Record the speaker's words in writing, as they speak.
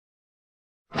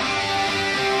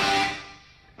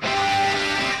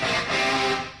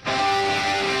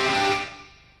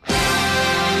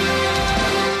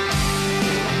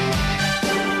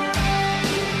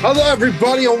Hello,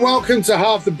 everybody, and welcome to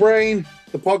Half the Brain,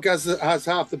 the podcast that has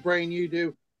half the brain you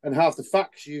do and half the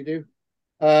facts you do.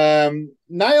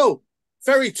 Niall,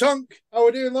 Ferry Tunk, how are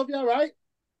we doing, love? You all right?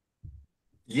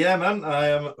 Yeah, man, I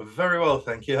am very well,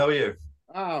 thank you. How are you?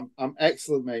 I'm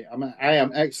excellent, mate. I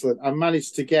am excellent. I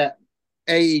managed to get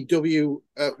AEW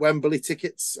Wembley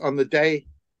tickets on the day,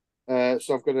 so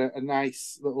I've got a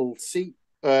nice little seat.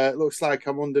 It looks like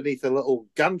I'm underneath a little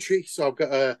gantry, so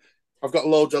I've got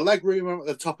loads of leg room. I'm at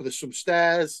the top of some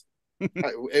stairs.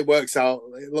 It works out.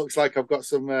 It looks like I've got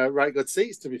some right good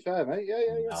seats, to be fair, mate. Yeah.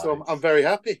 Nice. So I'm very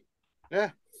happy. Yeah.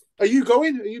 Are you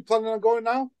going? Are you planning on going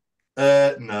now?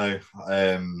 No,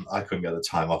 I couldn't get the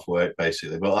time off work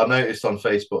basically. But I noticed on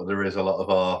Facebook there is a lot of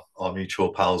our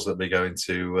mutual pals that be going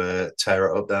to tear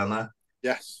it up down there.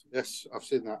 Yes, I've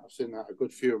seen that. A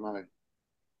good few of my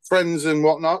friends and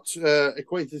whatnot,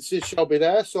 acquaintances shall be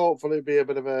there. So hopefully it'll be a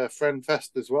bit of a friend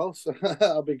fest as well. So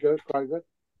that'll be good, quite good.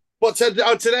 But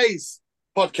on today's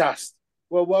podcast,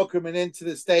 we're welcoming into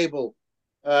the stable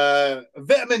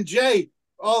Vitamin J,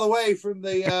 all the way from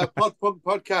the Pod Punk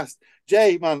podcast.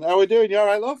 Jay, man, how are we doing? You all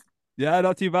right, love? Yeah,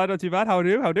 not too bad. How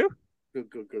do?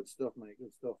 Good stuff, mate.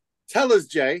 Good stuff. Tell us,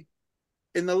 Jay,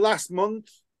 in the last month,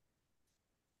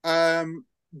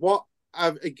 what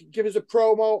give us a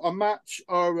promo, a match,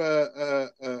 or a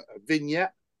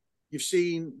vignette you've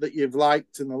seen that you've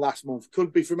liked in the last month.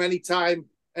 Could be from any time,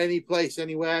 any place,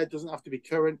 anywhere. It doesn't have to be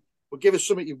current. But give us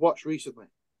something you've watched recently.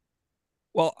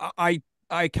 Well, I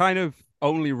kind of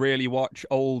only really watch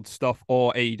old stuff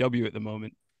or AEW at the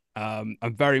moment. I'm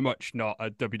very much not a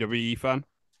WWE fan,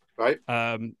 right?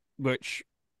 Which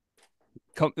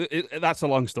that's a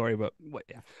long story, but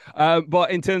yeah.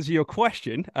 But in terms of your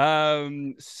question,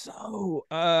 I'm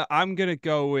gonna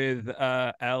go with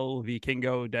El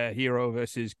Vikingo de Hero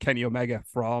versus Kenny Omega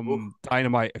from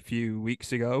Dynamite a few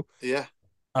weeks ago. Yeah.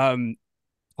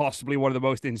 Possibly one of the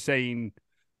most insane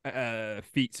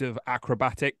feats of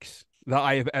acrobatics that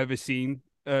I have ever seen.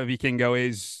 Vikingo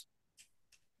is,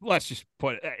 let's just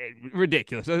put it,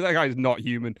 ridiculous. That guy's not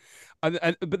human,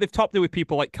 but they've topped it with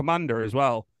people like Commander as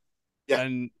well,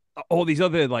 and all these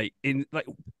other I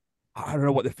don't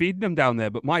know what they're feeding them down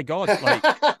there, but my God, like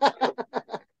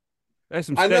there's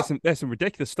some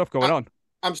ridiculous stuff going on.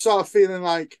 I'm sort of feeling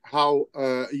like how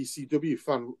ECW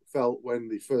fan felt when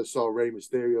they first saw Rey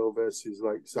Mysterio versus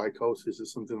like Psychosis or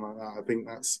something like that. I think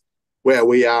that's where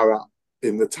we are at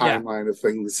in the timeline of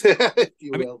things, if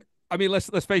you will. I mean, let's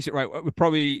face it, right? We're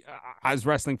probably, as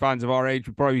wrestling fans of our age,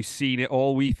 we've probably seen it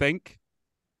all, we think.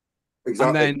 Exactly.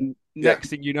 And then next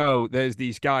thing you know, there's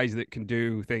these guys that can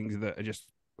do things that are just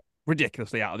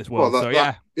ridiculously out of this world.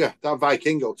 That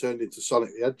Vikingo turned into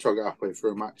Sonic the Hedgehog halfway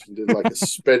through a match and did like a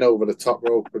spin over the top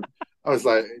rope, and I was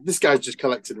like, this guy's just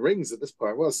collecting rings at this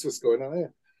point. What's going on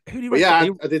here? I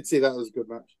did see that. It was a good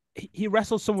match. He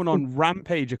wrestled someone on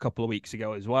Rampage a couple of weeks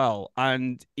ago as well,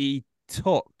 and he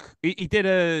jumped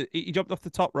off the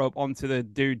top rope onto the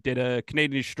dude, did a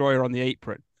Canadian Destroyer on the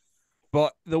apron.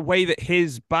 But the way that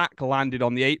his back landed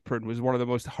on the apron was one of the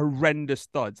most horrendous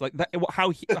thuds. Like that, how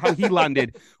he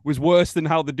landed was worse than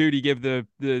how the dude he gave the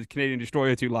Canadian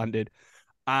Destroyer to landed.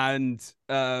 And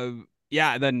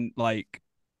then like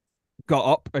got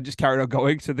up and just carried on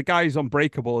going. So the guy's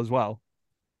unbreakable as well.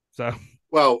 So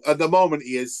at the moment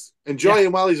he is. Enjoy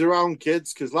him while he's around,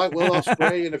 kids, because like Will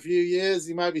Ospreay, in a few years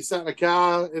he might be sat in a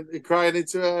car and crying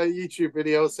into a YouTube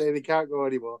video saying he can't go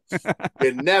anymore.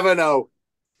 You never know.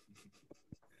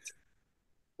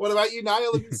 What about you,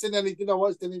 Niall? Have you seen anything or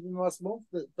watched anything last month?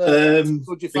 Been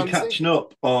catching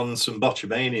up on some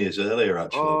Botchamanias earlier,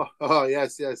 actually. Oh,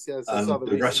 yes. And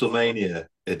the WrestleMania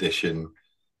edition,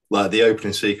 like the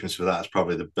opening sequence for that is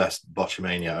probably the best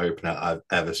Botchamania opener I've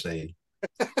ever seen.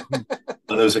 And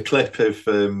there was a clip of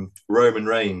Roman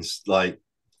Reigns like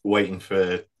waiting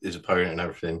for his opponent and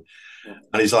everything,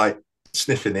 and he's like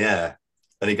sniffing the air,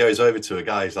 and he goes over to a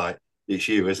guy. He's like, "It's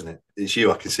you, isn't it? It's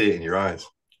you. I can see it in your eyes."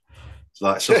 It's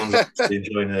like someone's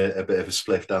enjoying a bit of a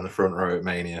spliff down the front row at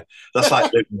Mania. That's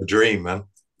like living the dream, man.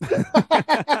 To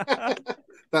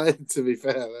be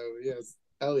fair, though, yes,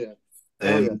 hell yeah.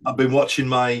 I've been watching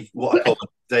what I call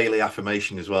daily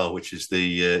affirmation as well, which is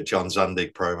the John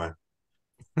Zandig promo.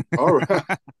 All right.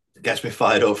 It gets me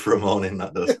fired up for a morning,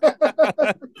 that does.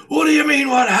 What do you mean,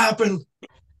 what happened?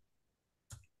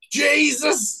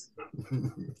 Jesus!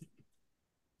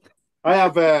 I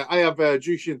have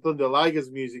Jushin Thunder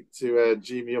Liger's music to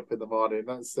G me up in the morning.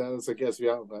 That's I guess me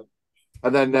out, man.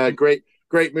 And then Great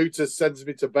Muta sends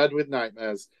me to bed with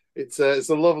nightmares. It's a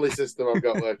lovely system I've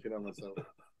got working on myself.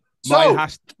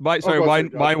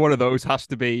 Mine one of those has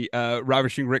to be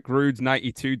Ravishing Rick Rude's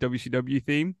 92 WCW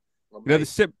theme.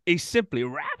 He's simply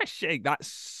ravishing. That's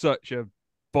such a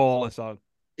baller song.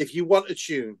 If you want a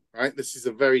tune, right, this is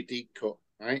a very deep cut,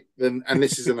 right? And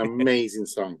this is an amazing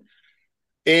song.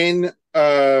 In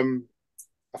I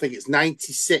think it's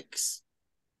 96,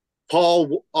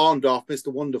 Paul Orndorff,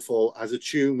 Mr. Wonderful, has a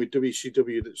tune with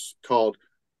WCW that's called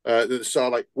that's sort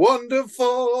of like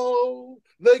Wonderful.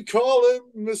 They call him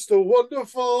Mr.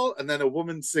 Wonderful, and then a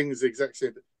woman sings the exact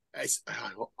same.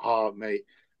 Oh, mate,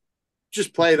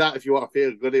 just play that if you want to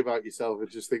feel good about yourself and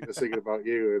just think they're singing about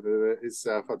you. And it's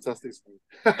a fantastic song.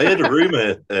 I heard a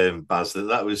rumor, Baz,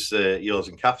 that was yours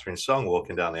and Catherine's song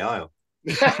 "Walking Down the Aisle."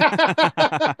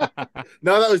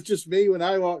 No, that was just me when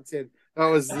I walked in. That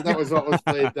was what was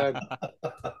played then.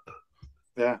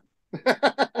 Yeah.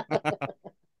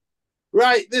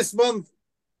 Right, this month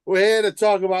we're here to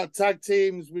talk about tag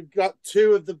teams. We've got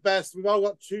two of the best. We've all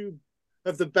got two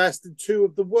of the best and two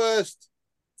of the worst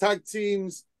tag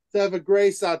teams to ever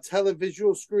grace our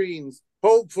televisual screens.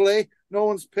 Hopefully, no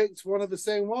one's picked one of the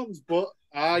same ones, but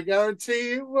I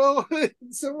guarantee you will.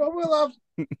 Someone will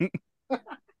have.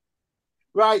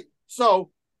 Right,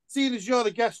 so seeing as you're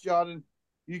the guest, Jordan,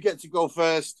 you get to go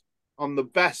first on the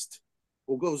best.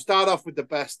 We'll start off with the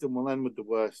best and we'll end with the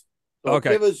worst. So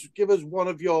okay. Give us one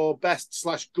of your best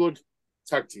 / good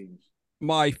tag teams.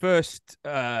 My first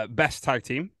best tag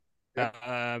team,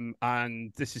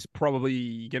 and this is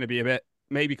probably going to be a bit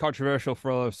maybe controversial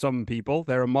for some people.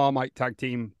 They're a Marmite tag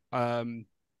team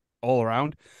all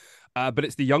around, but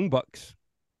it's the Young Bucks.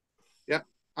 Yeah,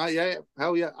 yeah,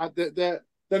 hell yeah.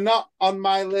 They're not on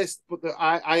my list, but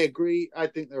I agree. I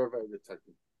think they're a very good tag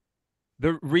team.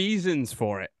 The reasons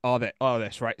for it are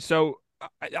this, right? So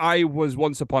I was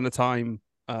once upon a time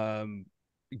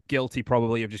guilty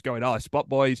probably of just going, Spot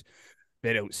Boys,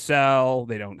 they don't sell,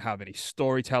 they don't have any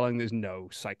storytelling, there's no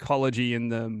psychology in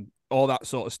them, all that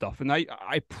sort of stuff. And I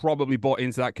probably bought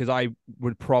into that because I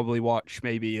would probably watch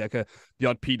maybe like the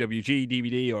odd PWG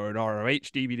DVD or an ROH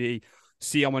DVD,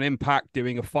 see them on Impact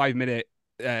doing a 5-minute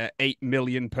 8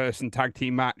 million person tag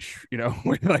team match,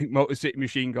 with like Motor City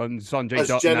Machine Guns, Sanjay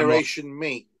Dutt,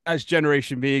 as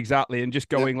Generation Me, exactly, and just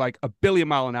going like a billion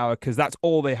mile an hour because that's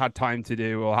all they had time to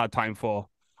do or had time for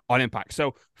on Impact.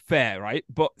 So fair, right?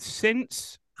 But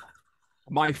since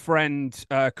my friend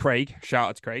Craig, shout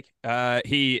out to Craig,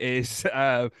 he is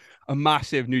a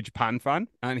massive New Japan fan,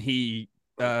 and he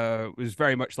was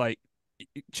very much like,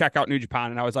 check out New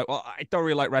Japan, and I was like, well, I don't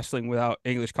really like wrestling without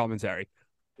English commentary.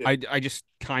 Yeah. I just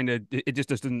kind of, it just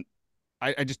doesn't,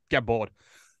 I just get bored.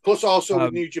 Plus, also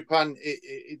with New Japan,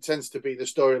 it tends to be the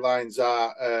storylines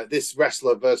are this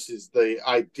wrestler versus the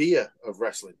idea of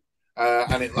wrestling.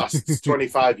 And it lasts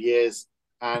 25 years,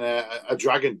 and a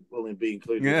dragon will be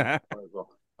included. Yeah. As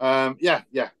well.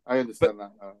 Yeah, I understand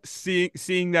that.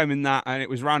 Seeing them in that, and it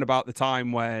was around about the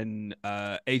time when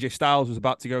AJ Styles was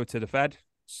about to go to the Fed.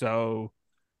 So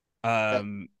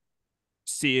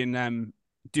seeing them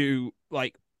do,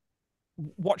 like,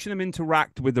 watching them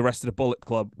interact with the rest of the Bullet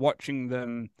Club, watching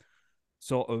them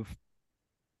sort of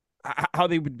how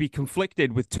they would be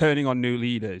conflicted with turning on new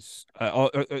leaders,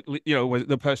 or with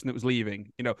the person that was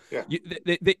leaving.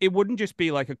 It wouldn't just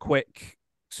be like a quick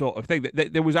sort of thing.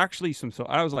 There was actually some sort.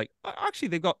 I was like, actually,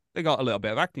 they got a little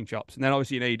bit of acting chops. And then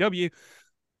obviously in AEW,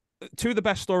 two of the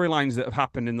best storylines that have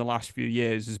happened in the last few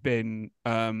years has been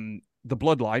the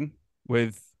Bloodline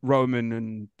with Roman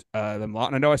and them lot.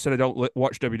 And I know I said I don't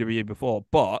watch WWE before,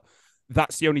 but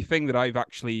that's the only thing that I've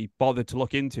actually bothered to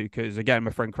look into because, again,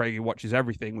 my friend Craig, who watches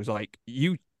everything, was like,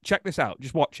 you check this out,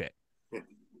 just watch it.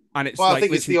 And it's I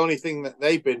think it's the only thing that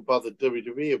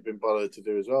WWE have been bothered to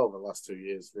do as well in the last 2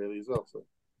 years, really, as well. So.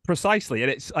 Precisely.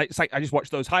 And it's like I just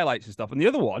watched those highlights and stuff. And the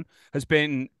other one has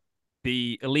been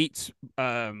the Elite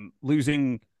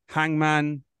losing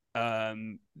Hangman,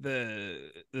 the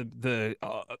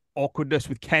awkwardness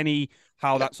with Kenny,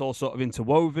 how that's all sort of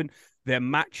interwoven, their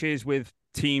matches with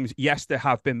teams. Yes, there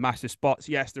have been massive spots.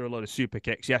 Yes, there are a lot of super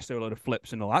kicks. Yes, there are a lot of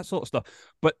flips and all that sort of stuff.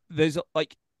 But there's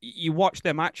like, you watch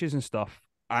their matches and stuff,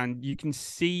 and you can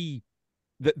see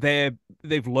that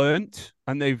they've learned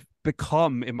and they've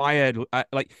become, in my head, they're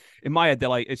like,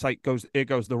 it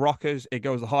goes the Rockers, it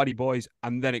goes the Hardy Boys,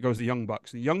 and then it goes the Young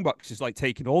Bucks. The Young Bucks is like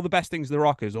taking all the best things of the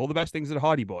Rockers, all the best things of the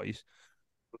Hardy Boys,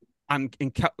 and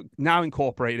now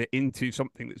incorporate it into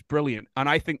something that's brilliant. And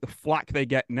I think the flack they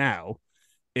get now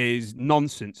is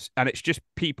nonsense, and it's just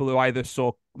people who either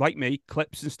saw, like me,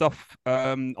 clips and stuff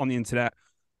on the internet,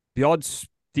 the odds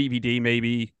DVD,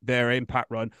 maybe their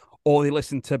Impact run, or they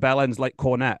listen to bellends like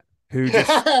Cornette, who just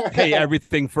hate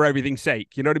everything for everything's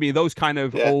sake. You know what I mean? Those kind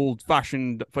of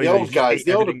old-fashioned... The old guys.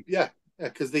 The old... Yeah.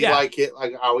 because they like it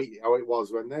like how it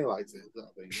was when they liked it.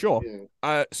 That thing. Sure.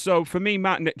 Yeah. So for me,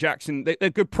 Matt and Nick Jackson, they're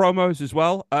good promos as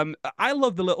well. I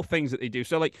love the little things that they do.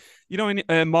 So like, you know,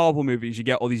 in Marvel movies, you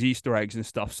get all these Easter eggs and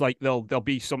stuff. So like there'll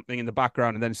be something in the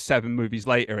background, and then 7 movies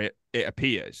later, it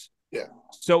appears. Yeah.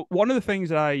 So one of the things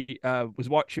that I was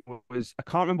watching was, I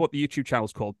can't remember what the YouTube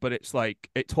channel's called, but it's like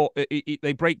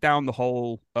they break down the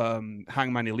whole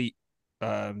Hangman Elite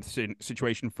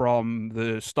situation from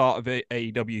the start of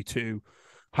AEW to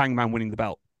Hangman winning the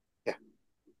belt. Yeah.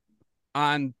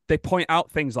 And they point out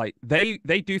things like they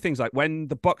do things like when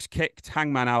the Bucks kicked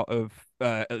Hangman out of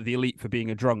the Elite for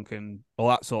being a drunk and all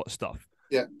that sort of stuff.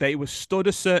 Yeah. They were stood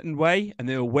a certain way and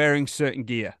they were wearing certain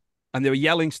gear. And they were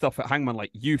yelling stuff at Hangman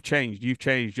like, you've changed,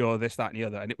 you're this, that, and the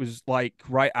other. And it was like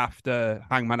right after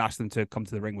Hangman asked them to come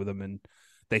to the ring with them, and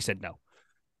they said no.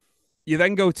 You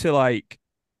then go to like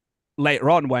later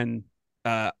on when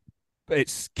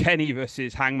it's Kenny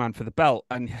versus Hangman for the belt,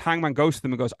 and Hangman goes to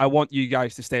them and goes, I want you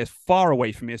guys to stay as far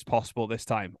away from me as possible this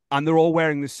time. And they're all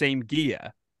wearing the same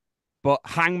gear, but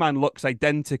Hangman looks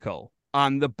identical.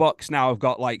 And the Bucks now have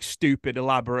got like stupid,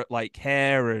 elaborate like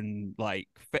hair, and like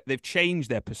they've changed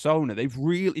their persona. They've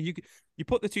really you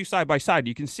put the two side by side,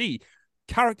 you can see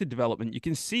character development. You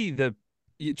can see do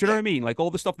you know what I mean? Like all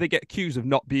the stuff they get accused of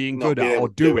not being good at or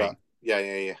doing.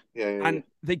 Yeah. And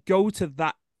they go to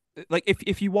that. Like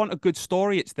if you want a good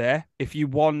story, it's there. If you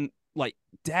want like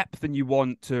depth and you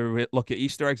want to look at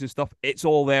Easter eggs and stuff, it's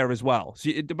all there as well.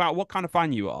 So about what kind of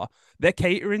fan you are, they're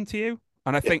catering to you.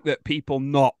 And I think that people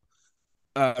not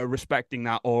respecting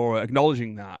that or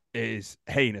acknowledging that is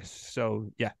heinous.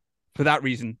 So yeah, for that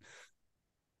reason,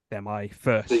 they're my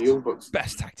first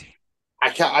best tag team. I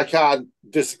can't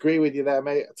disagree with you there,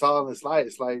 mate, at all. It's like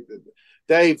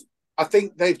I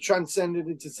think they've transcended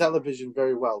into television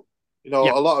very well. You know,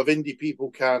 a lot of indie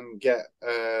people can get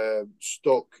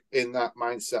stuck in that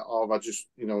mindset of I just,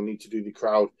 need to do the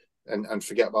crowd and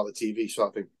forget about the TV sort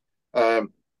of thing.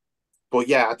 But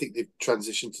yeah, I think they've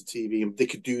transitioned to TV and they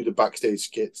could do the backstage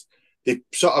skits. They've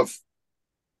sort of,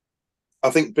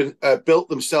 I think, been built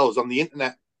themselves on the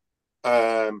internet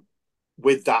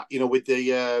with that, with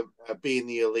the being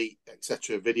the elite,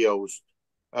 etc. videos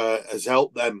has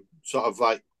helped them sort of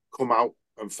like come out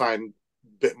and find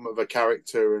a bit of a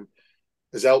character, and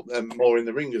has helped them more in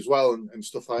the ring as well and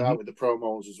stuff like that with the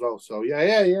promos as well. So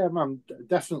yeah, man,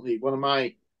 definitely one of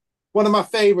my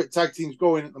favorite tag teams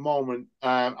going at the moment.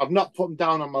 I've not put them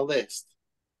down on my list,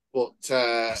 but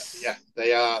yeah,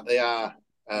 they are.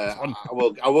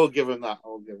 I will give them that.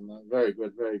 Very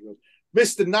good, very good.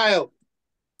 Mr. Niall,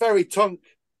 Ferry Tunk,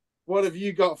 what have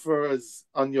you got for us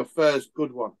on your first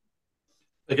good one?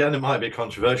 Again, it might be a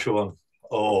controversial one,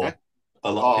 or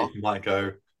a lot of people might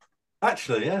go,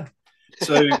 actually, yeah.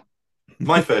 So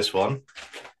my first one,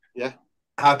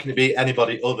 how can it be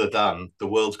anybody other than the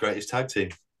world's greatest tag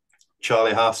team?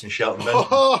 Charlie Haas and Shelton Benjamin.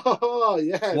 Oh,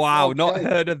 yeah. Wow, not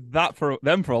heard of that for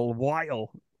them for a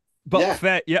while. But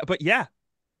fair, but yeah.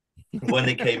 When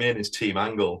they came in as Team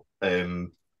Angle,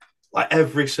 like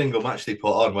every single match they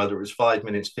put on, whether it was 5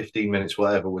 minutes, 15 minutes,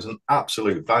 whatever, was an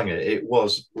absolute banger. It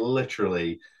was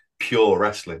literally pure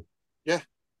wrestling. Yeah.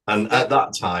 And at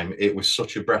that time, it was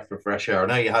such a breath of fresh air. I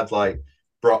know you had like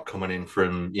Brock coming in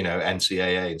from,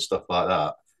 NCAA and stuff like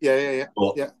that. Yeah.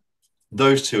 But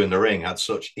those two in the ring had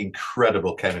such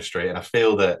incredible chemistry, and I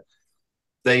feel that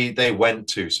they went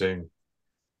too soon.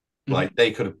 Like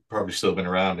they could have probably still been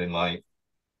around in like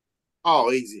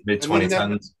easy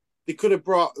mid-2010s. They could have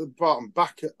brought them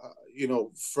back,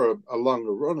 for a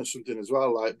longer run or something as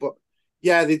well. Like, but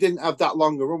yeah, they didn't have that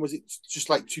longer run. Was it just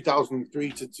like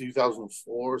 2003 to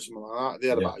 2004 or something like that? They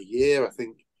had about a year, I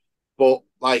think. But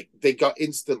like they got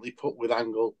instantly put with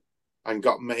Angle and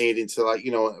got made into like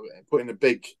put in a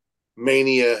big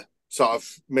Mania sort of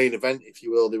main event, if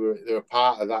you will. They were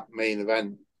part of that main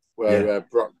event where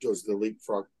Brock does the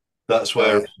leapfrog. That's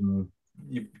where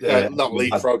not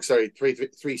leapfrog, sorry,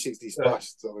 360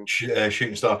 splash.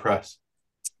 Shooting star press.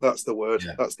 That's the word.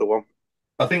 Yeah. That's the one.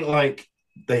 I think like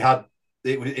they had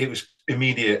it was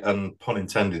immediate and pun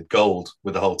intended gold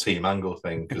with the whole Team Angle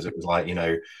thing, because it was like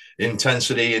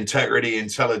intensity, integrity,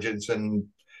 intelligence, and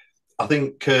I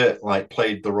think Kurt like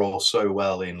played the role so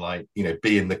well in like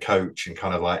being the coach and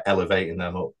kind of like elevating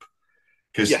them up,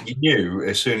 because you knew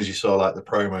as soon as you saw like the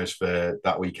promos for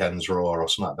that weekend's Raw or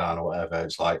SmackDown or whatever,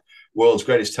 it's like world's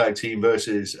greatest tag team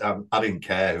versus I didn't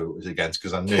care who it was against,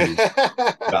 because I knew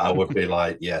that I would be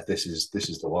like, yeah, this is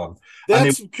the one. They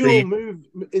had some cool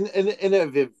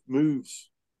innovative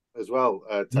moves as well.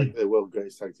 The world's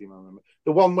greatest tag team, I remember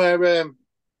the one where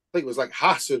I think it was like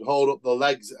Haas would hold up the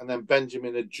legs and then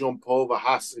Benjamin would jump over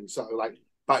Haas and sort of like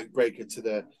backbreaker to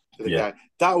the guy.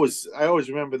 That was, I always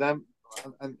remember them,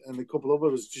 and a couple of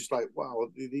others just like, wow,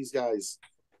 these guys,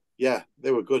 yeah,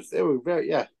 they were good. They were very,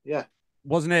 yeah.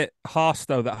 Wasn't it Haas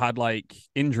though that had like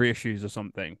injury issues or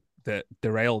something that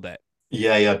derailed it?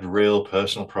 Yeah, he had real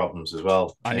personal problems as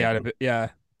well. And he had a bit, yeah.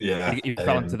 He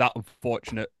fell into that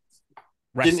unfortunate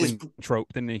wrestling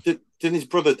trope, didn't he? Didn't his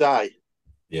brother die?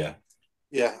 Yeah.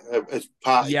 Yeah, as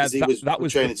part because he was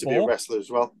training to be a wrestler as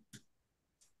well.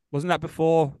 Wasn't that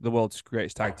before the world's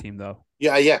greatest tag team though?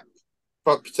 Yeah.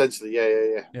 But potentially,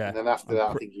 yeah. And then after that,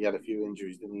 I think he had a few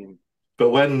injuries, didn't he?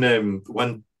 But when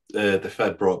the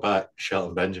Fed brought back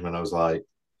Shelton Benjamin, I was like,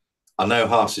 I know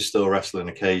Haas is still wrestling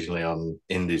occasionally on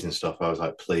indies and stuff. I was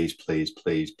like, please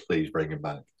bring him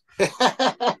back.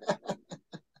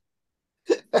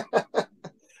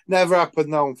 Never happened,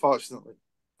 no, unfortunately.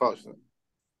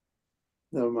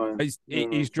 Never mind.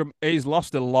 He's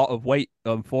lost a lot of weight,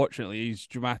 unfortunately. He's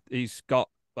dramatic. He's got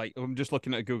like, I'm just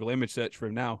looking at a Google image search for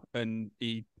him now, and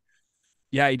he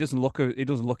doesn't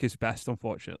look his best,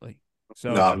 unfortunately.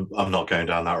 So no, I'm not going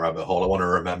down that rabbit hole. I want to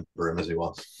remember him as he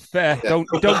was. Fair. Yeah.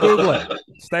 Don't Google it.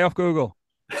 Stay off Google.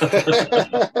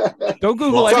 Don't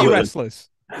Google any wrestlers.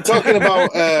 Talking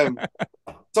about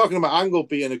Angle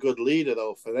being a good leader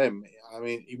though for them. I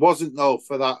mean, he wasn't though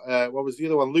for that. What was the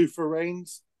other one? Luther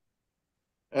Reigns.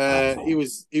 He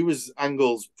was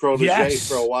Angle's protege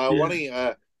for a while, wasn't he?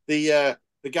 The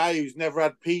guy who's never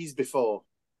had peas before.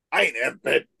 I ain't never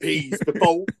had peas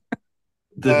before.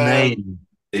 The name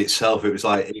itself, it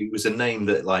was a name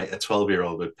that like a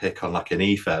 12-year-old would pick on like an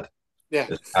E-Fed. Yeah.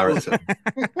 Character.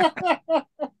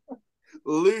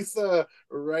 Luther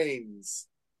Reigns.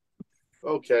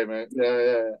 Okay, mate.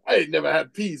 Yeah. I ain't never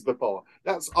had peas before.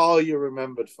 That's all you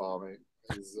remembered for me.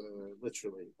 Is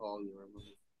literally all you remembered.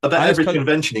 I bet every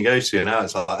convention you go to now,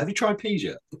 it's like, have you tried peas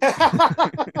yet?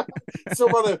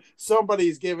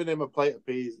 Somebody's giving him a plate of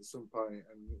peas at some point,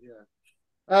 and yeah.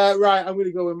 Right, I'm going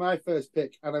to go with my first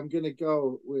pick, and I'm going to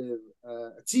go with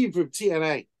a team from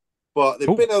TNA. But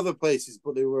they've been other places,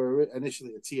 but they were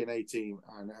initially a TNA team,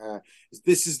 and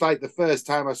this is like the first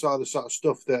time I saw the sort of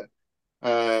stuff that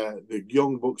the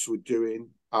Young Bucks were doing,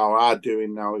 or are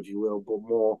doing now, if you will, but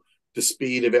more the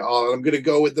speed of it all. And I'm going to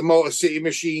go with the Motor City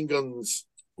Machine Guns.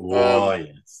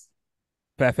 Yes.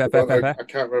 Fair. I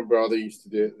can't remember how they used to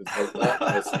do it. Like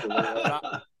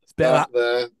that. Bit of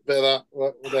that.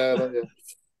 Yeah.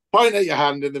 Point at your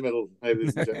hand in the middle,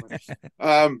 ladies and gentlemen.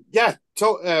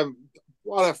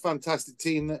 What a fantastic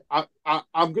team.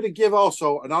 I'm going to give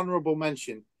also an honourable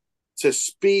mention to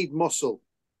Speed Muscle,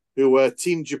 who were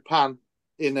Team Japan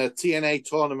in a TNA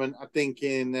tournament, I think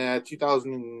in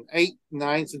 2008,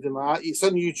 9, something like that. It's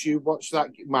on YouTube. Watch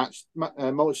that match,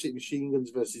 Motor City Machine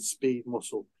Guns versus Speed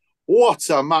Muscle. What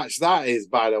a match that is,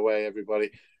 by the way,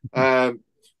 everybody.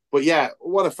 But yeah,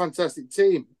 what a fantastic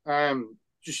team.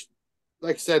 Just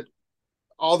like I said,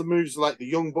 all the moves like the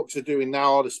Young Bucks are doing now,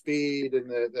 all the speed and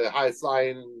the high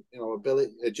flying and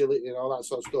ability, agility and all that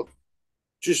sort of stuff.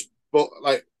 But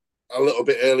like a little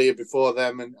bit earlier before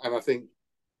them, and I think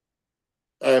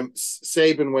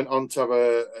Saban went on to have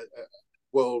a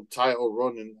world title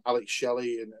run, and Alex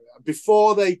Shelley, and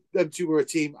before them two were a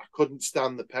team, I couldn't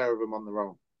stand the pair of them on their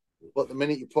own. But the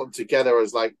minute you put them together, I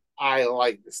was like, I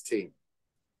like this team.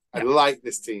 I like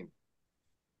this team.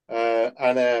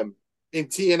 And in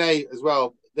TNA as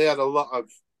well, they had a lot of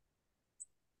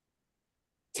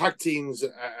tag teams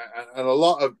and a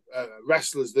lot of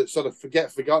wrestlers that sort of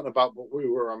forgotten about, but we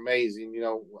were amazing,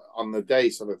 on the day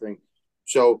sort of thing.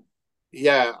 So,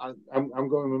 yeah, I'm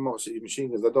going with Motor City Machine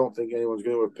Guns. I don't think anyone's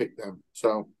going to have picked them.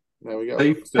 So, there we go.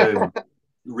 They've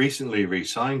recently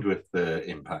re-signed with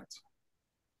Impact.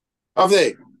 Have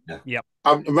they? Yeah. Yep.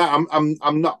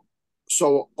 I'm not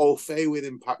so au fait with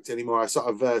Impact anymore. I sort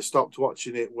of stopped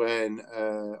watching it when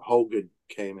Hogan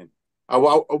came in.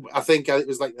 I think it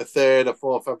was like the third or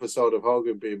fourth episode of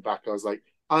Hogan being back. I was like,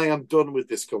 I am done with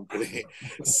this company.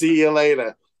 See you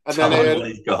later. And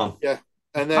then gone. Yeah.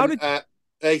 And then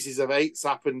Aces of Eights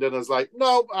happened, and I was like,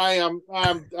 no, I'm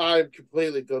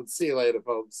completely done. See you later,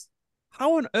 folks.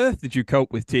 How on earth did you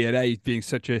cope with TNA being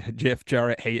such a Jeff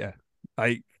Jarrett hater?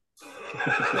 Like,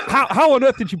 how on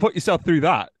earth did you put yourself through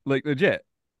that? Like, legit?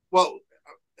 Well,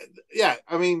 yeah,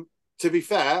 I mean, to be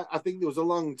fair, I think there was a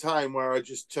long time where I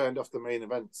just turned off the main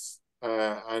events.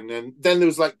 And then there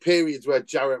was like periods where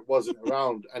Jarrett wasn't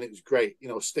around, and it was great.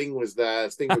 Sting was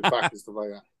there, Sting was back and stuff like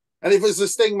that. And if it's a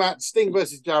Sting match, Sting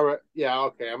versus Jarrett, yeah,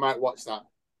 okay, I might watch that.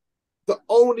 The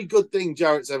only good thing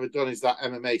Jarrett's ever done is that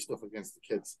MMA stuff against the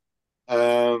kids.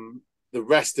 The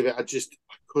rest of it, I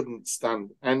couldn't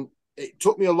stand. And it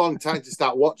took me a long time to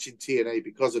start watching TNA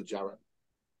because of Jarrett.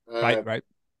 Right.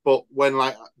 But when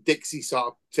like Dixie sort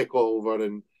of took over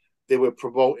and they were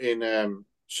promoting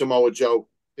Samoa Joe,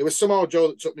 it was Samoa Joe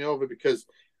that took me over because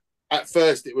at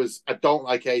first it was I don't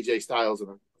like AJ Styles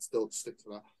and I still stick to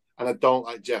that, and I don't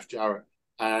like Jeff Jarrett,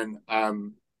 and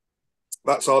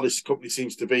that's all this company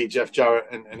seems to be, Jeff Jarrett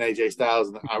and AJ Styles,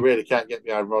 and I really can't get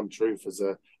behind Ron Truth as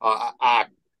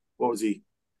what was he?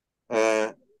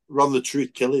 Ron the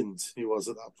Truth Killings, he was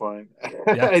at that point.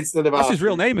 Yeah. Instead of that's his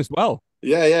real name as well.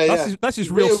 Yeah. That's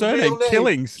his real surname,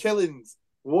 Killings. Killings.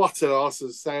 What an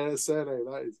awesome surname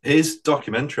that is. His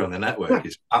documentary on the network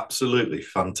is absolutely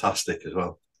fantastic as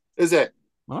well. Is it?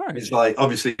 All right. It's like,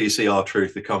 obviously, you see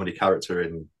R-Truth, the comedy character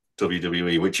in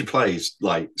WWE, which he plays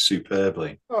like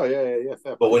superbly. Oh, yeah.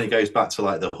 But when he goes back to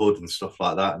like the hood and stuff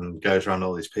like that and goes around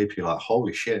all these people, you're like,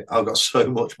 holy shit, I've got so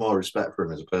much more respect for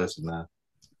him as a person now.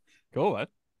 Cool, man.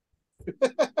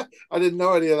 I didn't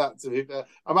know any of that, to be fair.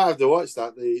 I might have to watch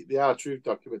that, the R-Truth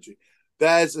documentary.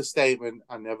 There's a statement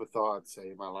I never thought I'd say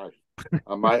in my life.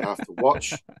 I might have to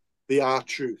watch the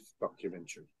R-Truth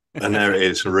documentary. And there it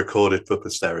is, recorded for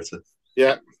posterity.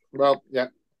 Yeah, well, yeah.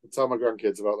 I'll tell my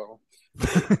grandkids about that one.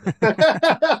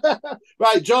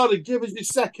 Right, Jordan, give us your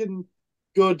second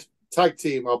good tag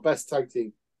team or best tag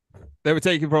team. They were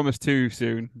taken from us too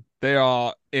soon. They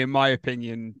are, in my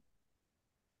opinion,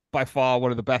 by far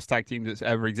one of the best tag teams that's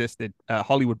ever existed.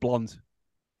 Hollywood Blondes.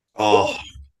 Oh,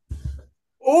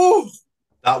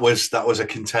 that was a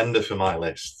contender for my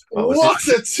list. What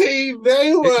a team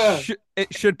they were!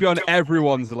 It should be on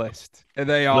everyone's list.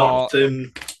 They are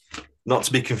not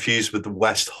to be confused with the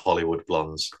West Hollywood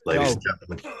Blondes, ladies and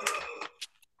gentlemen.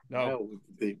 No,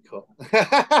 deep cut.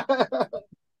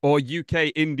 Or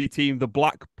UK indie team, the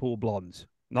Blackpool Blondes.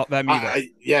 Not them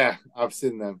either. I've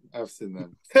seen them.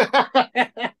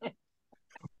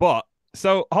 But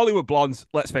so Hollywood Blondes,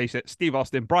 let's face it, Steve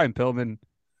Austin, Brian Pillman,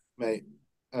 mate,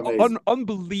 amazing,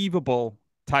 unbelievable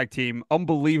tag team,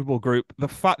 unbelievable group. The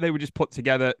fact they were just put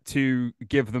together to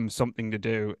give them something to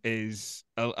do is,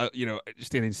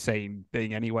 just an insane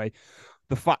thing. Anyway,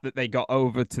 the fact that they got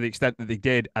over to the extent that they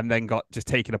did, and then got just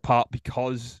taken apart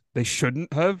because they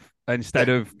shouldn't have, instead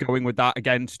of going with that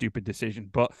again, stupid decision.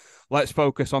 But let's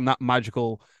focus on that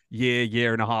magical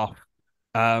year and a half.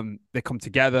 They come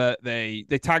together. They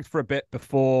tagged for a bit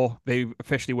before they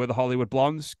officially were the Hollywood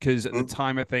Blondes, because at the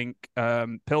time I think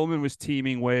Pillman was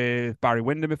teaming with Barry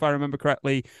Windham, if I remember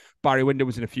correctly. Barry Windham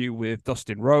was in a feud with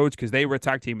Dustin Rhodes because they were a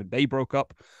tag team and they broke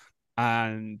up.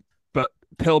 But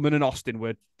Pillman and Austin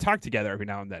would tag together every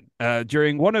now and then.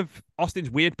 During one of Austin's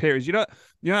weird periods, you know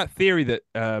that theory that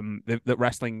that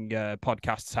wrestling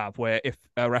podcasts have, where if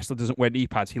a wrestler doesn't wear knee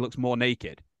pads, he looks more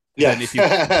naked than if he's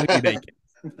completely naked.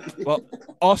 Well,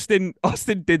 Austin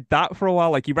did that for a while.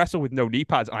 Like, he wrestled with no knee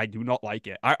pads. I do not like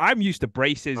it. I'm used to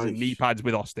braces and knee pads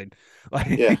with Austin. But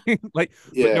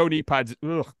no knee pads.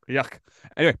 Ugh, yuck.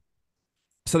 Anyway,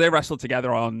 so they wrestled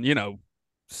together on,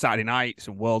 Saturday nights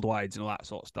and worldwides and all that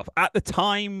sort of stuff. At the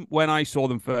time when I saw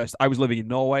them first, I was living in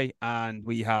Norway, and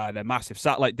we had a massive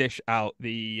satellite dish out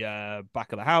the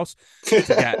back of the house to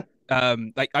get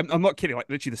I'm not kidding, like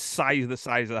literally the size of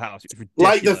the house. It was ridiculous.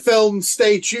 Like the film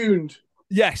Stay Tuned.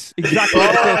 Yes, exactly.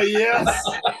 Oh, yes.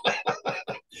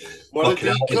 What a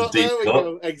deep cut. There we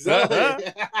go.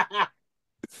 Exactly.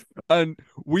 And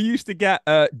we used to get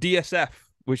DSF,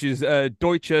 which is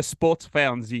Deutsche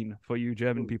Sportfernsehen for you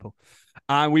German people.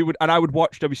 And I would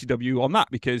watch WCW on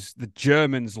that because the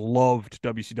Germans loved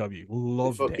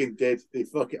WCW. They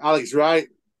fucking Alex Wright.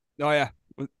 Oh yeah.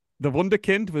 The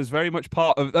Wunderkind was very much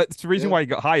part of that's the reason why he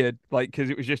got hired,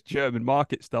 because it was just German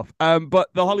market stuff. But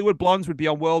the Hollywood Blondes would be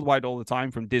on worldwide all the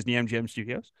time from Disney MGM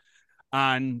Studios.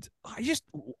 And I just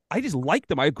liked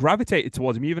them. I gravitated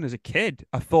towards them even as a kid.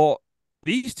 I thought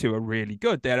these two are really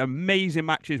good. They had amazing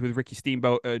matches with Ricky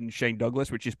Steamboat and Shane Douglas,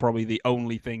 which is probably the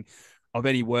only thing of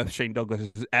any worth Shane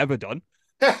Douglas has ever done.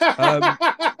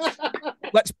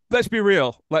 Let's be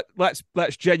real. Let's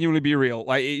genuinely be real.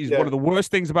 Like, he's one of the worst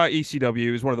things about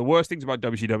ECW. Is one of the worst things about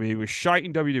WCW. He was shite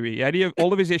in WWE.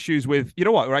 All of his issues with, you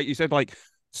know what, right? You said like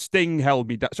Sting held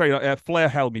me down. Sorry, Flair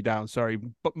held me down. Sorry,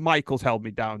 but Michaels held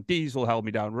me down. Diesel held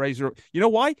me down. Razor. You know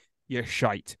why? You're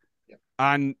shite. Yeah.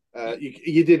 And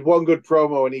you did one good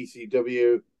promo in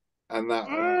ECW, and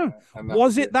that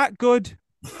was it that good?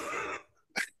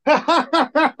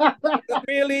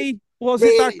 Really? Was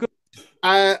it that good?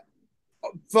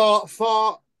 For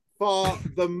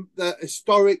the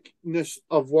historicness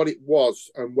of what it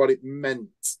was and what it meant,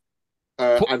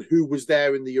 and who was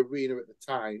there in the arena at the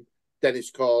time,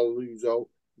 Dennis Coralluzzo,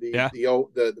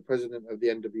 the president of the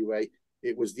NWA.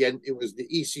 It was the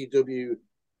ECW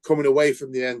coming away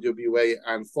from the NWA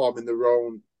and forming their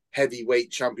own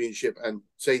heavyweight championship and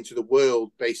saying to the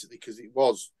world, basically, because it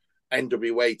was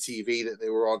NWA TV that they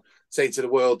were on, saying to the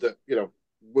world that, you know,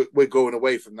 we're going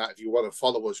away from that. If you want to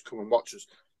follow us, come and watch us.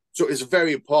 So it's a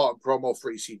very important promo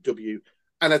for ECW.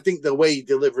 And I think the way he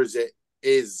delivers it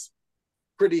is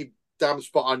pretty damn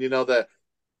spot on. You know,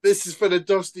 this is for the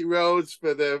Dusty Rhodes,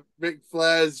 for the Ric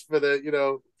Flairs, for the, you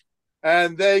know,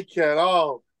 and they can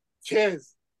all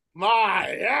kiss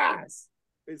my ass.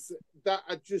 It's that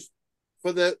I just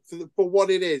for what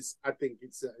it is. I think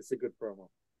it's a good promo.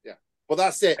 Yeah, but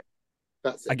that's it.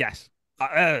 That's it. I guess.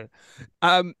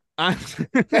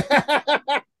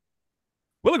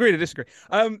 We'll agree to disagree.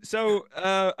 And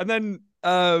then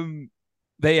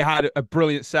they had a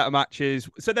brilliant set of matches.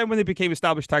 So then when they became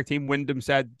established tag team, Wyndham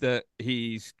said that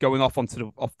he's going off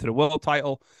to the world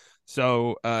title.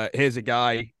 So here's a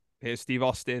guy, here's Steve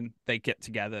Austin. They get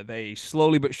together. They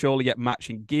slowly but surely get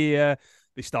matching gear.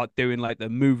 They start doing like the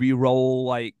movie role,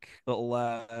 like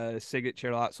little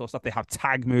signature, all that sort of stuff. They have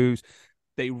tag moves.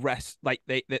 They rest, like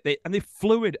they and they're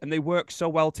fluid and they work so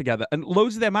well together. And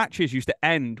loads of their matches used to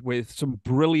end with some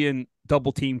brilliant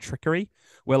double team trickery,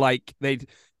 where like they'd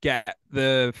get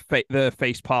the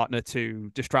face partner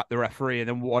to distract the referee, and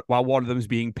then while one of them's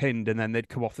being pinned, and then they'd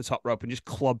come off the top rope and just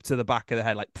club to the back of the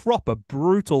head, like proper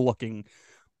brutal looking.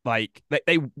 Like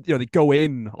they go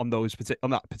in on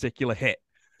that particular hit.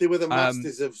 They were the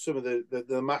masters of some of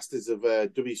the masters of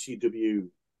WCW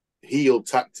heel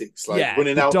tactics, like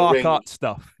running out dark the ring. art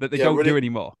stuff that they don't do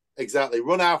anymore. Exactly.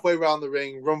 Run halfway around the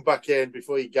ring, run back in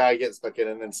before your guy gets back in,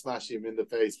 and then smash him in the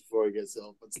face before he gets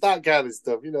up. It's that kind of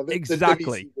stuff, you know.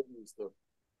 Exactly. The WCW stuff.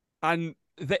 And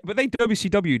they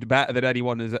WCW'd better than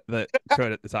anyone that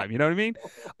could at the time. You know what I mean?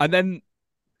 And then,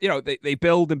 you know, they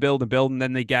build and build and build, and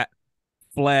then they get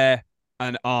Flair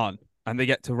and Arn, and they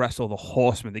get to wrestle the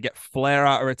Horsemen. They get Flair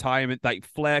out of retirement. Like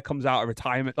Flair comes out of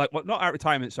retirement, like not out of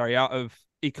retirement. Sorry,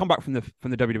 he come back from the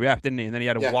WWF, didn't he? And then he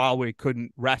had a while where he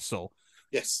couldn't wrestle.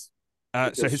 Yes.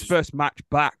 So his first match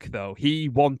back, though, he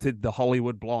wanted the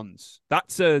Hollywood Blondes. Do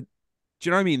you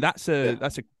know what I mean? That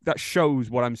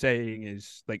shows what I'm saying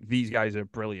is like these guys are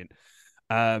brilliant.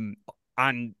 And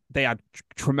they had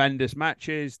tremendous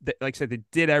matches. Like I said, they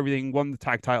did everything, won the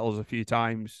tag titles a few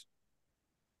times,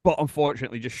 but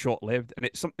unfortunately just short-lived. And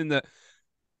it's something that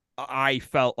I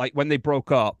felt like when they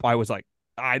broke up, I was like,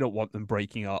 I don't want them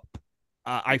breaking up.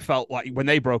 I felt like when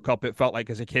they broke up, it felt like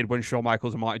as a kid when Shawn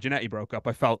Michaels and Marty Jannetty broke up,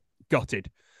 I felt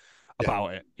gutted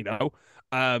about it, you know?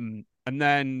 And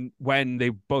then when they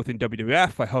both in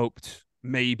WWF, I hoped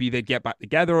maybe they'd get back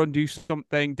together and do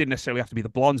something. Didn't necessarily have to be the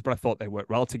Blondes, but I thought they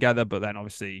worked well together. But then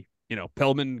obviously, you know,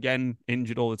 Pillman again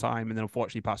injured all the time and then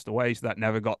unfortunately passed away. So that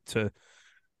never got to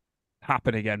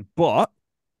happen again. But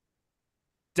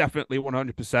definitely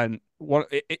 100%.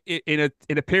 In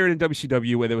a period in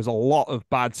WCW where there was a lot of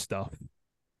bad stuff,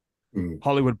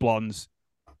 Hollywood Blondes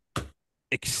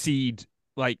exceed,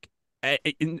 like,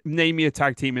 name me a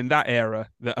tag team in that era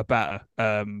that are better.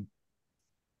 And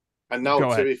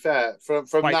no, to be fair, from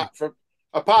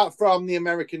apart from the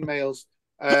American males,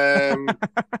 but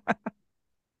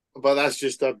that's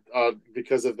just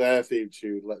because of their theme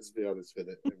tune. Let's be honest with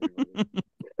it.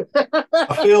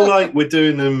 I feel like we're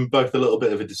doing them both a little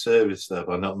bit of a disservice there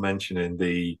by not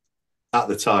mentioning at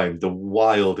the time, the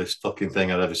wildest fucking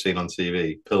thing I'd ever seen on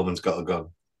TV. Pillman's Got a Gun.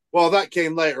 Well, that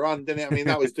came later on, didn't it? I mean,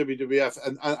 that was WWF,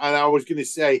 and I was going to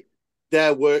say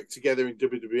their work together in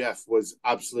WWF was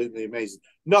absolutely amazing.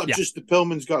 Not just the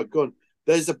Pillman's Got a Gun.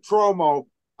 There's a promo,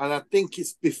 and I think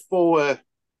it's before.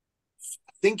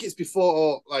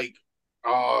 Like,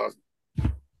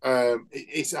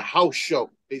 it's a house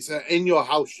show. It's an in your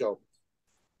house show.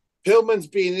 Pillman's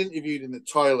being interviewed in the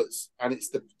toilets, and it's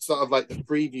the sort of like the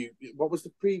preview. What was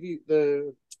the preview?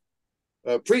 The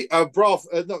brawl,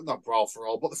 not brawl for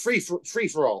all, but the free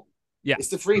for all. Yeah, it's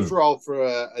the free for all for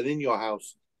an in your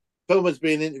house. Pillman's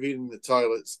being interviewed in the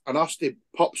toilets, and Austin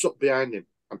pops up behind him,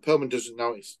 and Pillman doesn't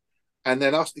notice. And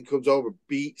then Austin comes over,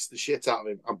 beats the shit out of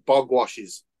him, and bog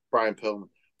washes Brian Pillman.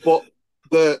 But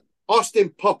the Austin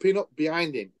popping up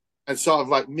behind him and sort of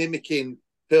like mimicking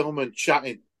Pillman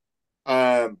chatting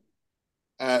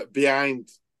behind,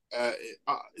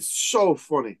 it's so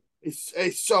funny.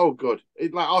 It's so good.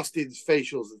 Like Austin's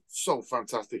facials are so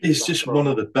fantastic. He's just one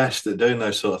of the best at doing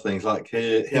those sort of things. Like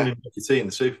him and Mickey T in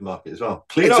the supermarket as well.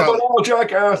 Clean up on all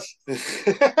jackass.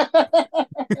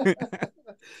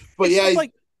 But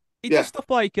he does stuff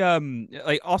like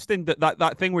Austin,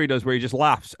 that thing where he does where he just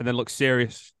laughs and then looks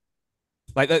serious.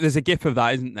 Like there's a gif of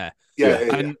that, isn't there?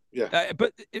 Yeah.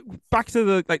 But back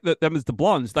to them as the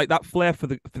Blondes, like that flair for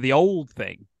the old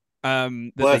thing.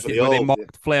 Where they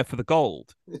mocked Flair for the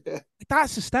gold.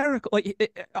 That's hysterical.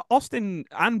 Like Austin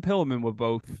and Pillman were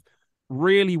both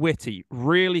really witty,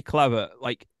 really clever,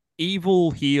 like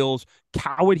evil heels,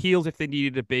 coward heels if they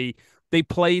needed to be. They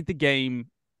played the game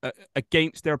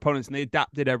against their opponents, and they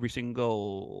adapted every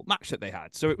single match that they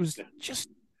had. So it was just,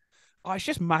 it's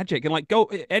just magic. And like,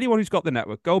 anyone who's got the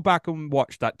network, go back and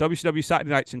watch that WCW Saturday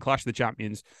Nights and Clash of the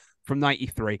Champions from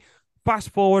 '93.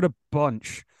 Fast forward a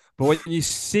bunch, but when you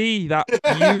see that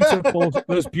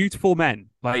those beautiful men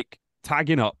like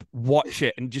tagging up, watch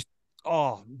it and just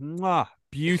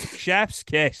beautiful, chef's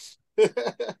kiss.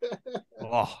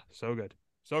 Oh, so good,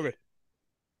 so good.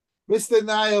 Mr.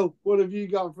 Niall, what have you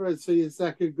got for us for your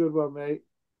second good one, mate?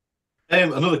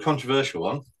 Another controversial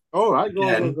one. All right,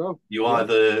 go. You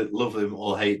either love them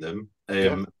or hate them.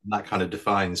 That kind of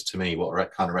defines to me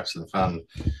what kind of wrestling fan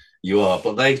you are.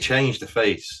 But they changed the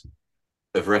face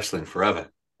of wrestling forever.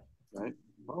 Right.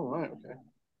 All right. Okay.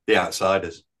 The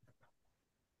Outsiders.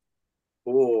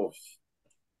 Oh,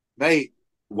 mate.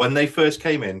 When they first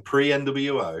came in,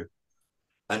 pre-NWO,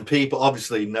 and people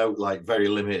obviously know, like, very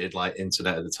limited, like,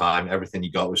 internet at the time. Everything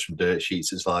you got was from dirt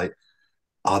sheets. It's like,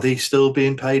 are they still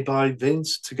being paid by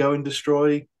Vince to go and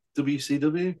destroy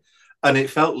WCW? And it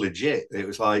felt legit. It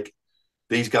was like,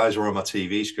 these guys were on my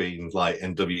TV screen, like,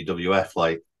 in WWF,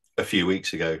 like, a few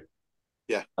weeks ago.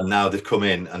 Yeah. And now they've come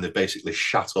in and they've basically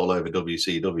shat all over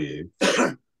WCW.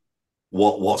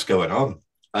 What's going on?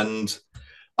 And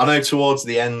I know towards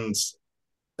the end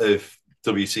of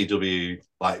WCW,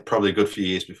 like probably a good few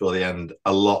years before the end,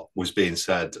 a lot was being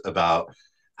said about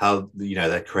how,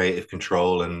 their creative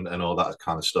control and all that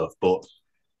kind of stuff. But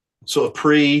sort of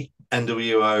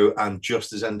pre-NWO and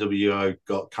just as NWO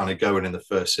got kind of going in the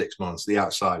first 6 months, the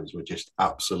Outsiders were just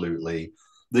absolutely,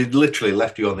 they literally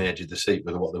left you on the edge of the seat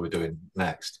with what they were doing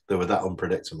next. They were that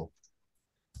unpredictable.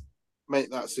 Mate,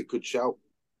 that's a good shout.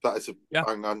 That is a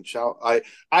bang-on shout.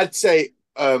 I'd say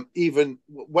even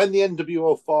when the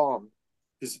NWO formed,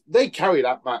 because they carry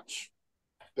that match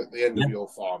that the NWO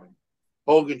forming.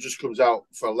 Hogan just comes out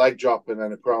for a leg drop and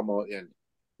then a promo at the end.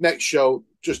 Next show,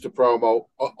 just a promo.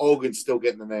 Hogan's still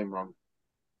getting the name wrong.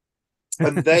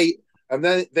 And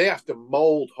then they have to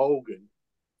mold Hogan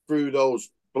through those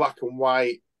black and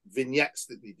white vignettes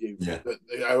that they do that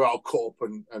they are all cut up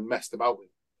and messed about with.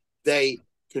 They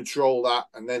control that,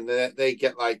 and then they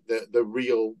get like the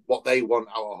real what they want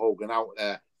out of Hogan out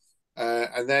there.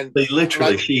 And then they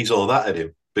literally she's all that at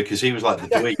him because he was like the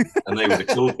dweeb and they were the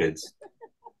cool kids.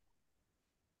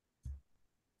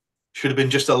 Should have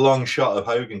been just a long shot of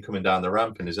Hogan coming down the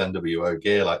ramp in his NWO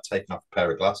gear, like taking off a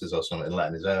pair of glasses or something and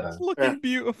letting his hair down. Looking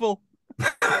beautiful. For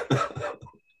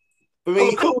me,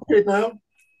 I'm a cool kid now.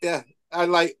 Yeah,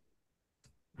 and like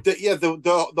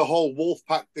the whole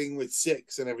Wolfpack thing with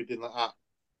Six and everything like that.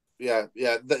 Yeah,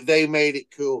 they made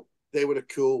it cool. They were a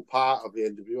cool part of the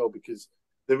NWO because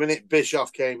the minute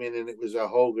Bischoff came in and it was a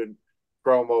Hogan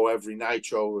promo every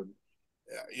Nitro, and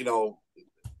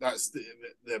that's the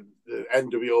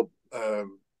NWO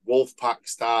Wolfpack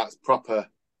starts proper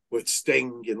with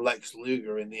Sting and Lex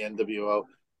Luger in the NWO.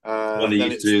 When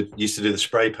he used to do the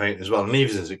spray paint as well. And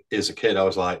even as a kid, I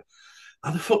was like,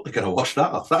 how the fuck are they going to wash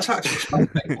that off? That's actually spray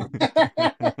paint.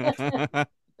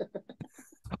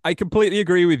 I completely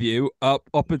agree with you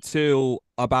up until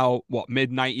about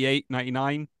mid 98,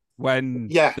 99 when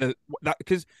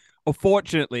because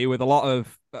unfortunately with a lot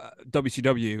of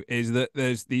WCW is that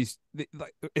there's these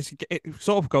it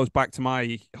sort of goes back to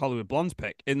my Hollywood Blondes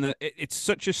pick in that it's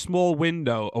such a small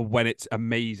window of when it's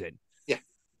amazing. Yeah.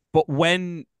 But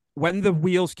when the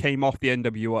wheels came off the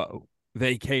NWO,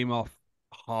 they came off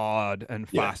hard and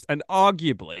fast, and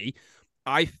arguably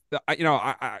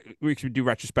we could do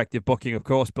retrospective booking, of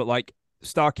course, but like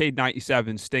Starrcade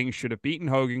 97, Sting should have beaten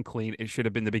Hogan clean. It should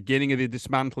have been the beginning of the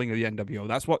dismantling of the NWO.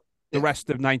 That's what the rest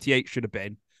of 98 should have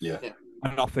been. Yeah.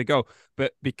 And off they go.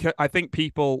 But because I think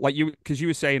people like you, because you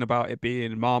were saying about it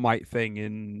being a Marmite thing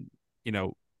and,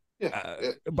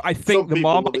 I think the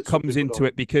Marmite comes into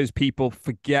it because people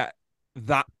forget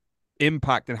that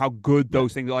impact and how good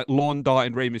those things are, like lawn dart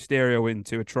and Rey Mysterio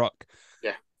into a truck.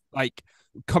 Yeah. Like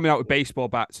coming out with baseball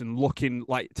bats and looking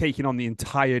like taking on the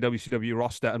entire WCW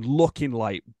roster and looking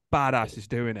like badasses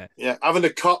doing it. Yeah, having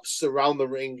the cops surround the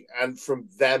ring and from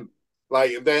them,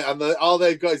 like all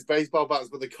they've got is baseball bats,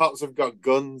 but the cops have got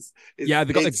guns. They've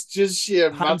got just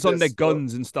sheer hands on their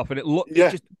guns and stuff, and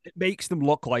it makes them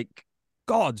look like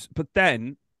gods. But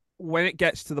then when it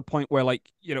gets to the point where, like,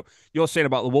 you're saying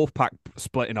about the Wolfpack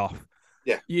splitting off,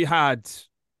 you had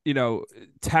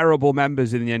terrible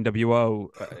members in the NWO,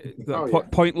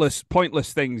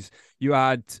 pointless things. You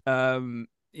had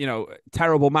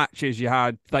terrible matches. You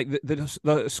had like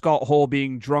the Scott Hall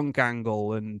being drunk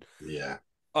angle, and Yeah.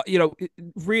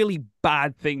 Really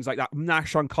bad things like that.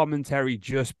 Nash on commentary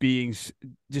just being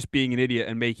an idiot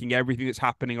and making everything that's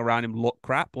happening around him look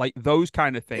crap. Like those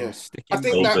kind of things. I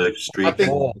think Goldberg I think. streak.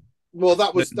 Well,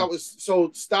 that was so.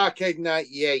 Starrcade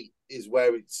 '98 is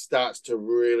where it starts to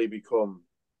really become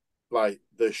like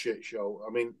the shit show. I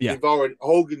mean,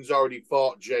 Hogan's already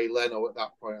fought Jay Leno at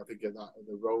that point. I think at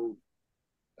the road,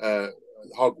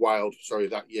 Hog Wild,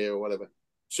 that year or whatever.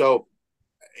 So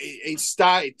it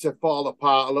started to fall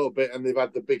apart a little bit, and they've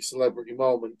had the big celebrity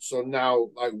moment. So now,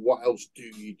 like, what else do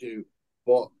you do?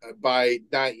 But by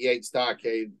 '98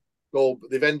 Starrcade,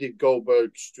 they've ended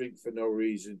Goldberg's streak for no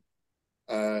reason.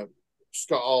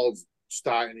 Scott Hall's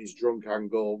starting his drunk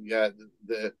angle. Yeah,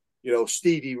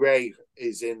 Steedy Ray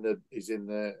is in the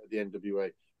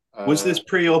NWA. Was this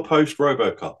pre or post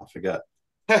RoboCop? I forget.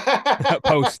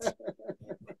 Post.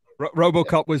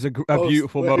 RoboCop was a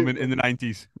beautiful moment in the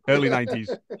 90s, early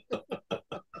 90s.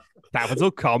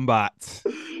 Capital Combat.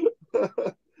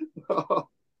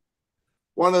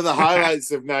 One of the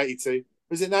highlights of '92.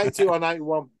 Was it '92 or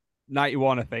 '91?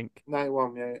 91, I think.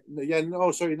 91, yeah. Yeah,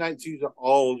 no, sorry, 92's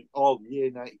all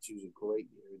year. 92's a great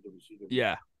year in WCW.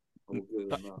 Yeah.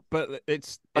 But and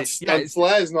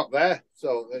Flair's not there,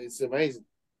 so it's amazing.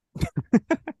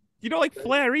 You don't like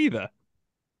Flair either?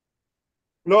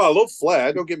 No, I love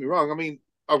Flair. Don't get me wrong. I mean,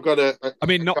 I've got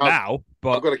not now,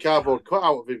 but I've got a cardboard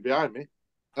cutout of him behind me.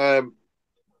 I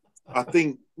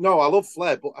love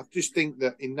Flair, but I just think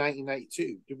that in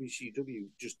 1992, WCW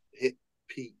just hit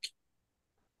peak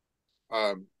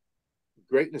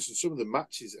greatness in some of the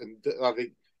matches, and I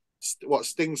think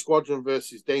Sting Squadron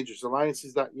versus Dangerous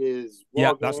Alliances that year's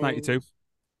that's 92.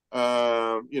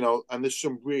 And there's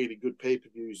some really good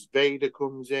pay-per-views. Vader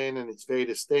comes in, and it's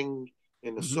Vader Sting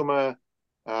in the summer.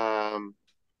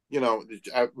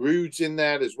 Rude's in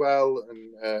there as well,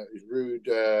 and Rude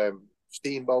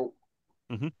Steamboat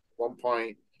at one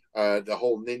point. The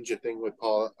whole ninja thing with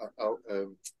Paul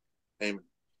Heyman.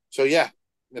 So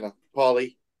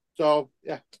Paulie. So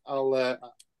I'll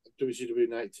WCW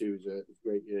 '92 is a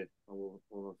great year. I will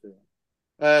say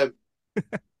that.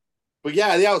 But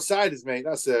the Outsiders, mate.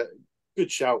 That's a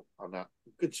good shout on that.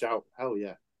 Good shout. Hell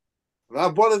yeah. And I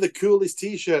have one of the coolest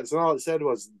T-shirts, and all it said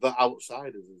was "The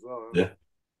Outsiders" as well. Yeah.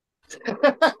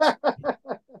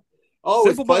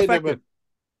 Always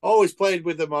played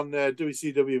with them on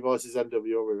WCW versus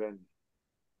NWO Revenge.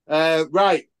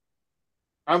 Right.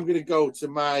 I'm going to go to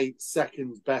my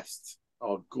second best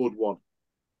or good one.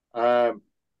 I'm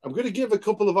going to give a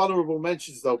couple of honourable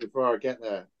mentions, though, before I get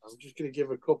there. I'm going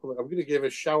to give a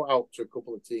shout out to a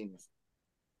couple of teams.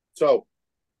 So,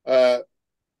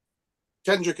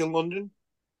 Kendrick and London.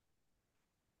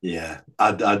 Yeah,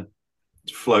 I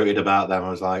floated about them.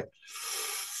 I was like,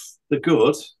 they're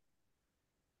good.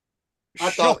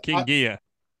 Shocking gear.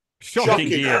 Shocking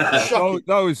gear. Shocking.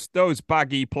 Those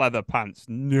baggy pleather pants.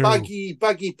 No.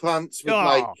 Baggy pants with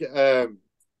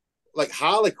like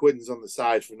Harlequins on the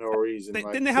side for no reason.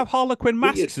 Didn't they have Harlequin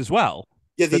masks as well?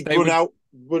 Yeah, they'd run out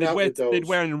with those. They'd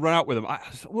wear and run out with them.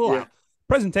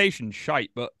 Presentation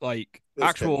shite, but like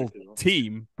actual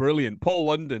team, brilliant. Paul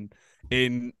London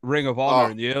in Ring of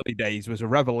Honor in the early days was a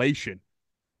revelation.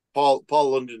 Paul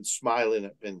London smiling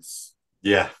at Vince.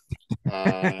 Yeah.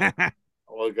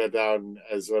 Will go down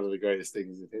as one of the greatest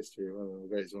things in history. One of the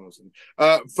greatest ones.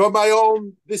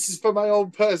 This is for my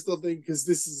own personal thing, because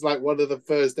this is like one of the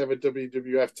first ever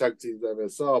WWF tag teams I ever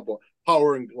saw. But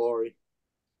Power and Glory.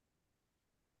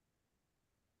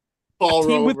 Paul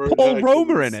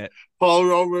Romer in it. Paul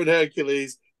Romer and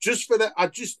Hercules. Just for that, I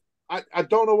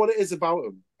don't know what it is about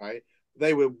them. Right,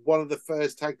 they were one of the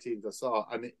first tag teams I saw,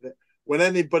 and when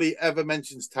anybody ever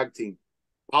mentions tag team,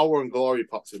 Power and Glory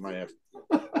pops in my head.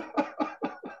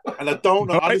 And I don't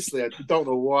know, honestly, I don't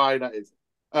know why that is.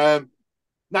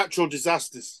 Natural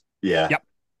Disasters. Yeah. Yep.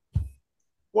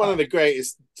 One of the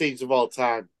greatest teams of all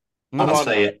time. I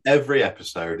say it every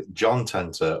episode, John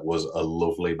Tenter was a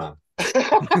lovely man.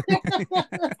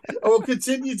 I will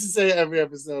continue to say it every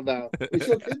episode now. We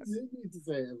shall continue to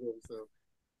say it every episode.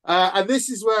 And this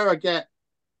is where I get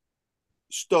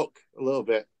stuck a little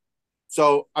bit.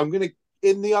 So I'm going to,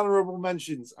 in the honorable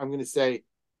mentions, I'm going to say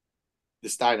the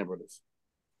Steiner Brothers.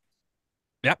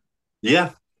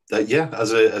 Yeah,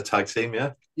 as a tag team,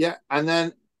 yeah. Yeah, and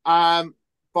then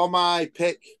for my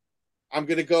pick, I'm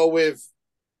going to go with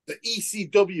the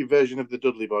ECW version of the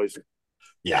Dudley Boys.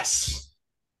 Yes.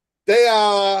 They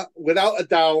are, without a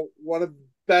doubt, one of the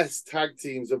best tag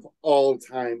teams of all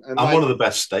time. And one of the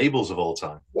best stables of all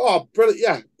time. Well, brilliant,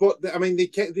 yeah. But, I mean,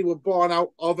 they were born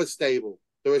out of a stable.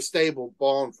 They were a stable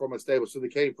born from a stable, so they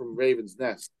came from Raven's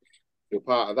Nest. They were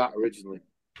part of that originally.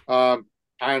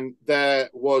 And there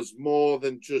was more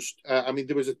than just.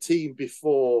 There was a team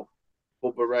before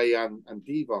Bubba Ray and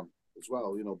Devon as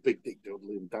well. You know, Big Dick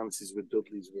Dudley and Dances with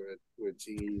Dudleys were a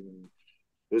team. And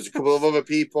there was a couple of other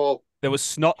people. There was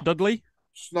Snot Dudley.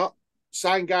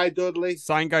 Sign Guy Dudley.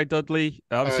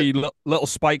 Obviously, little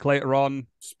Spike later on.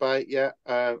 Spike, yeah.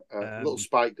 Little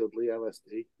Spike Dudley,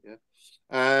 LSD,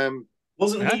 yeah.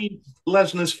 Wasn't he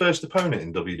Lesnar's first opponent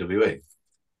in WWE?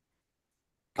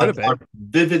 I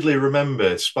vividly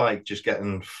remember Spike just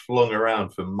getting flung around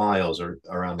for miles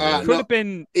around the ring. Could have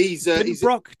been.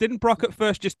 Didn't Brock at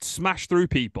first just smash through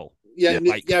people?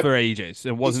 For ages,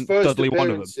 and wasn't Dudley one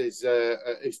of them?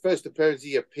 His first appearance,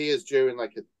 he appears during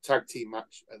like a tag team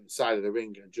match at the side of the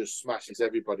ring and just smashes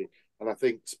everybody. And I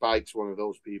think Spike's one of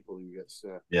those people who gets.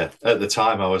 At the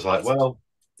time, I was like, well,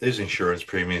 his insurance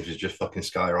premiums is just fucking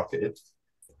skyrocketed.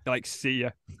 Like, see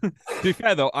ya. To be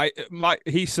fair though,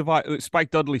 he survived.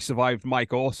 Spike Dudley survived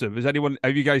Mike Awesome.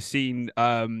 Have you guys seen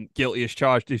Guilty as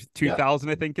Charged? 2000,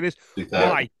 I think it is.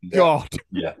 My God.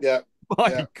 Yeah.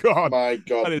 My God,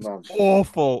 that is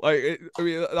awful.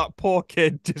 That poor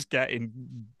kid just getting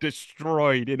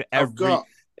destroyed in every.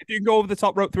 If you can go over the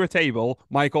top rope through a table,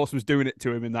 Mike Awesome was doing it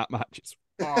to him in that match. It's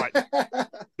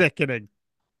sickening.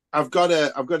 I've got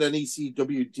an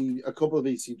ECW, a couple of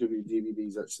ECW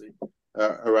DVDs actually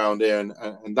around here,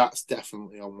 and that's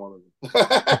definitely on one of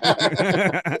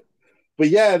them. But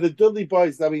yeah, the Dudley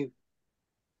Boys. I mean,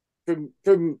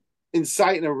 from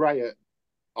inciting a riot,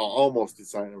 or almost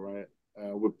inciting a riot,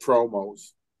 with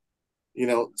promos, you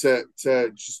know, to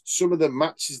just some of the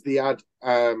matches they had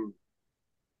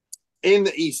in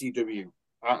the ECW.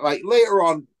 Like later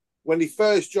on, when they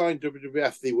first joined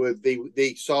WWF,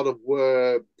 they sort of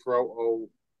were proto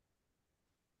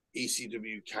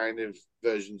ECW kind of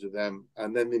versions of them,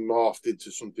 and then they morphed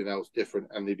into something else different,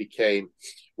 and they became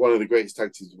one of the greatest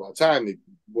tag teams of all time. They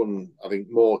won, I think,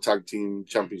 more tag team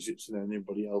championships than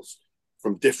anybody else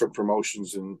from different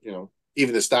promotions, and you know,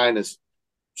 even the Steiners.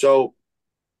 So,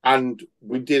 and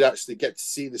we did actually get to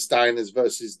see the Steiners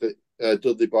versus the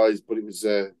Dudley Boys, but it was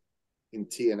in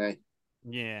TNA.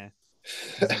 Yeah,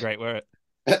 that's a great word.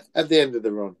 At the end of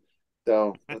the run.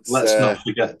 So let's not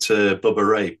forget Bubba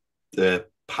Ray, the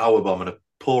powerbombing a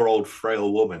poor old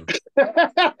frail woman.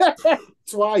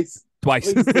 Twice.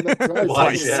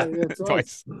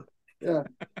 Yeah.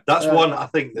 That's one I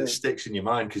think that sticks in your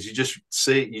mind because you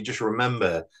just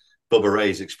remember Bubba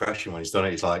Ray's expression when he's done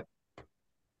it. He's like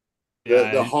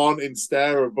the haunting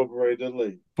stare of Bubba Ray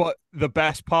Dudley. But the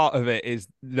best part of it is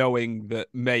knowing that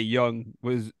Mae Young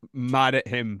was mad at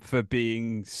him for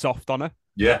being soft on her.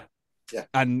 Yeah.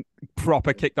 And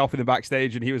proper kicked off in the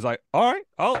backstage, and he was like, "All right,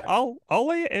 I'll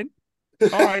lay it in.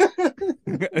 All right,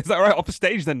 is that right? Off the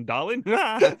stage, then, darling." And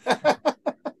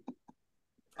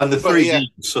the 3D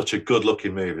was such a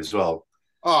good-looking move as well.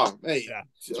 Oh, mate. Yeah.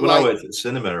 So when I worked at the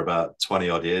cinema about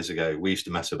 20-odd years ago, we used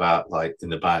to mess about like in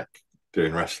the back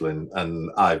doing wrestling, and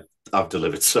I've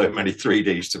delivered so many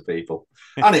 3Ds to people,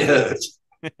 and it hurts.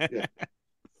 Yeah.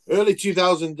 Early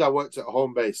 2000s, I worked at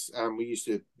home base, and we used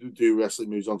to do wrestling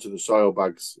moves onto the soil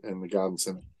bags in the garden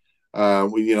centre.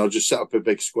 We, just set up a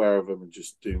big square of them and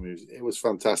just do moves. It was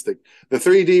fantastic. The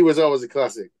 3D was always a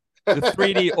classic. The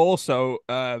 3D also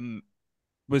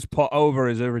was put over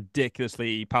as a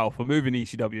ridiculously powerful move in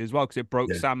ECW as well, because it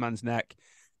broke Sandman's neck.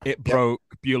 It broke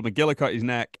Buell McGillicuddy's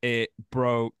neck. It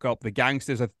broke up the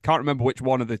Gangsters. I can't remember which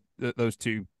one of those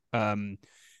two.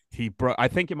 He broke. I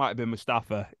think it might have been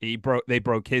Mustafa. They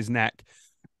broke his neck.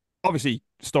 Obviously,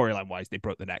 storyline wise, they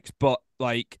broke the necks, but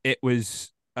like it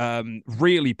was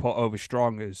really put over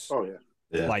strong as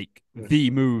the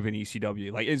move in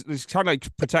ECW. Like it's kind of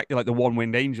like protected like the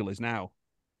One-Winged Angel is now.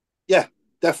 Yeah,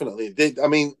 definitely.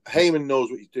 Heyman knows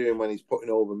what he's doing when he's putting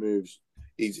over moves.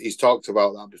 He's talked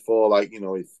about that before. Like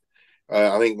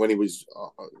I think when he was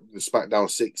the SmackDown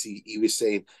 6, he was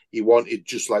saying he wanted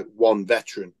just like one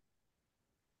veteran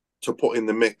to put in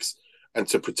the mix and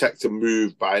to protect a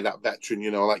move by that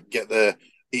veteran, like get the.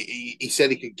 He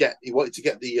said he wanted to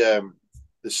get the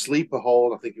sleeper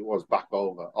hold, I think it was, back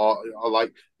over, or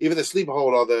like either the sleeper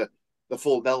hold or the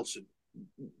full Nelson,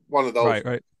 one of those.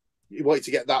 Right. He wanted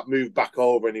to get that move back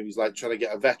over, and he was like trying to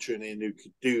get a veteran in who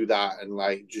could do that, and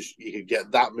like just you could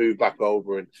get that move back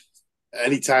over, and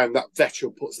anytime that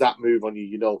veteran puts that move on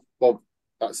you, boom,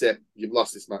 that's it. You've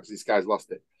lost this match. This guy's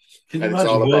lost it. Can you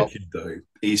imagine working though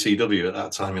ECW at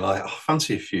that time? You're like, I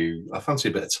fancy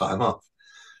a bit of time off.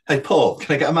 Hey Paul,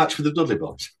 can I get a match with the Dudley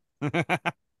Boys?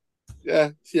 Yeah.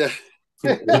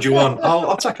 What do you want?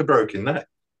 I'll take a broken neck.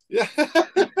 Yeah,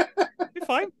 You're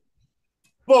fine.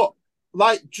 But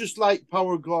just like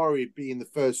Power and Glory being the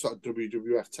first sort of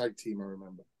WWF tag team, I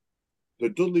remember. The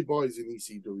Dudley Boys in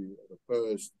ECW are the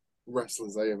first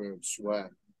wrestlers I ever heard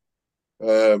swear.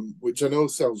 Which I know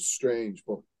sounds strange,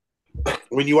 but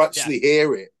when you actually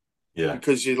hear it,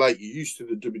 because you're used to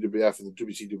the WWF and the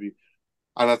WCW,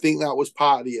 and I think that was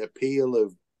part of the appeal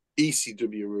of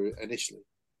ECW initially.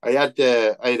 I had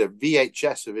a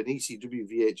VHS of an ECW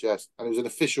VHS, and it was an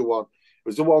official one. It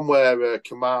was the one where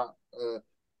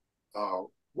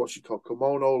what's she called?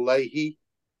 Kimono Leahy.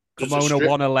 Kimono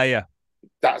Wanalea.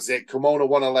 That's it. Kimono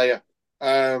Wanalea.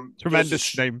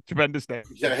 Tremendous name.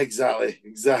 Yeah, exactly.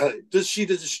 She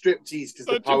does a striptease because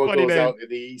the power goes out in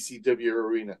the ECW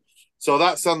arena. So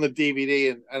that's on the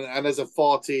DVD, and as a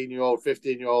 14-year-old,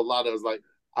 15-year-old lad, I was like,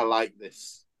 I like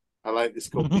this. I like this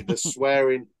company. There's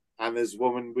swearing and there's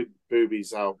woman with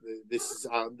boobies out. This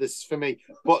is for me.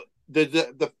 But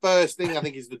the first thing I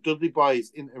think is the Dudley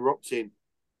Boys interrupting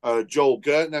Joel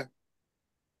Gertner.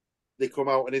 They come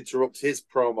out and interrupt his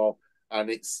promo, and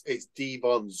it's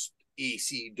Devon's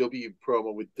ECW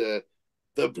promo with the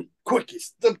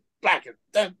quickest, the blackest,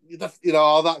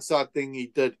 all that sort of thing he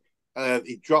did.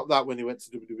 He dropped that when he went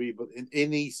to WWE, but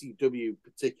in ECW,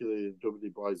 particularly the Dudley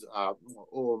Boys are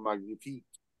magnifique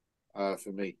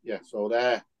for me. Yeah, so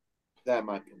they're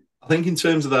my opinion. I think in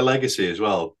terms of their legacy as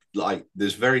well,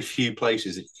 there's very few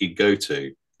places that you could go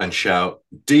to and shout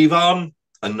Devon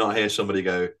and not hear somebody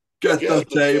go, get the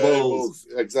tables.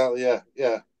 Exactly,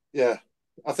 yeah.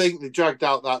 I think they dragged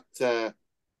out that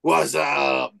 "what's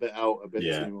up" bit out a bit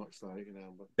too much, but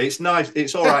it's nice.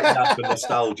 It's all right now for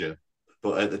nostalgia,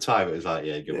 but at the time it was like,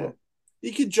 give up.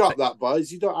 You can drop that,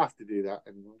 boys. You don't have to do that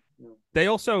anymore. No. They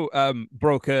also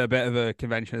broke a bit of a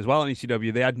convention as well in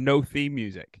ECW. They had no theme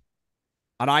music,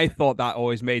 and I thought that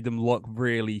always made them look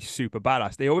really super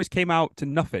badass. They always came out to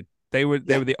nothing. They were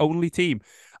the only team.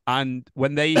 And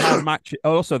when they had matches,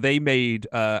 also they made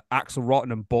Axel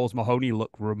Rotten and Balls Mahoney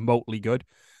look remotely good.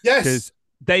 Yes, because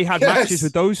they had matches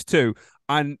with those two,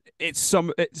 and it's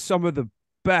some of the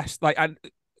best. The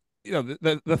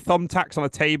thumbtacks on a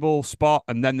table spot,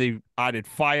 and then they added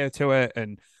fire to it,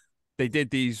 and they did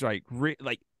these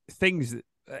things.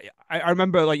 I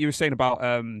remember, like you were saying about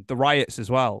the riots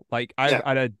as well. I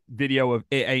had a video of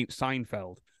It Ain't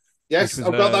Seinfeld. Yes,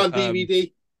 I've got that on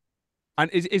DVD. And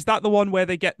is that the one where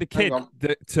they get the kid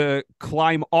to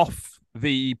climb off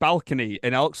the balcony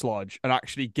in Elks Lodge and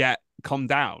actually come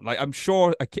down? I'm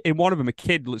sure in one of them, a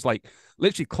kid literally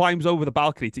climbs over the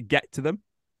balcony to get to them.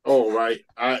 Oh, right.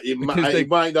 You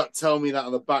might not tell me that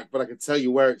on the back, but I can tell you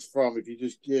where it's from if you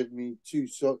just give me two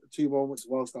moments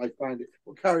whilst I find it.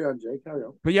 Well, carry on, Jay. Carry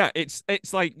on. But yeah, it's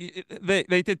like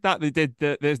they did that. They did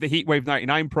there's the Heatwave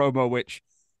 99 promo, which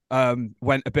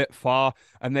went a bit far,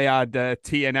 and they had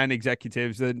TNN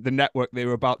executives, the network they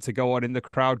were about to go on in the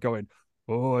crowd going,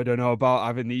 oh, I don't know about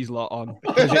having these lot on,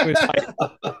 because it was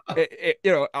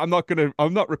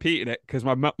I'm not repeating it because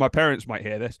my parents might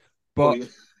hear this, but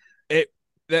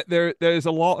there's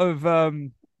a lot of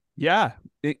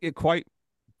quite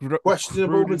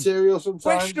questionable material sometimes.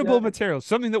 Questionable material,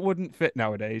 something that wouldn't fit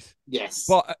nowadays. Yes.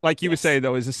 But like you were saying,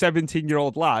 though, as a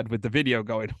 17-year-old lad with the video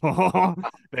going, oh,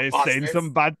 they're saying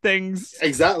some bad things.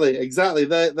 Exactly.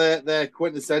 They're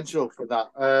quintessential for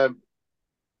that.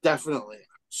 Definitely.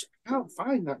 I can't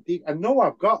find that deep. I know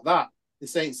I've got that.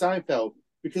 This Ain't Seinfeld,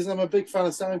 because I'm a big fan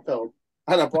of Seinfeld,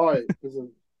 and I bought it because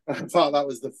I thought that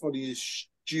was the funniest,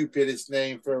 stupidest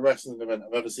name for a wrestling event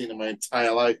I've ever seen in my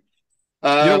entire life.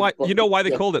 You know why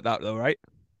they called it that, though, right?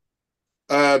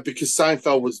 Because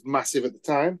Seinfeld was massive at the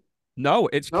time. No,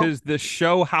 it's because the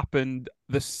show happened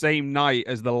the same night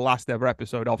as the last ever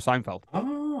episode of Seinfeld.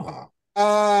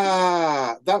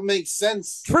 That makes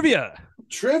sense. Trivia,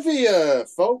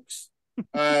 folks.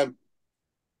 I've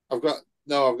got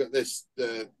this.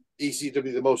 The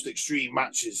ECW, the most extreme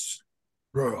matches.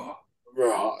 Raw.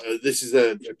 This is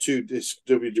a 2-disc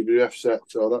WWF set,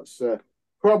 so that's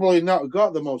probably not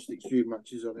got the most extreme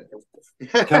matches on it.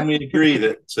 Can we agree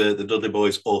that the Dudley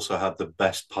Boys also had the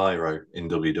best pyro in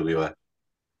WWF?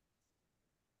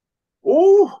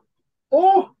 Oh,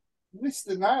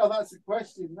 Mr. Niall, that's a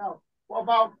question now. What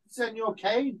about Senor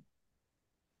Kane?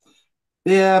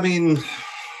 Yeah, I mean,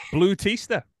 Blue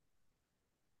Tista.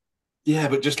 Yeah,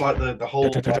 but just like the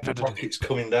whole rockets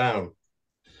coming down.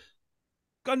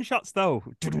 Gunshots, though.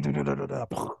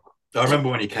 I remember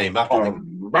when he came back.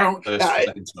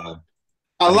 Second time.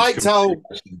 I liked how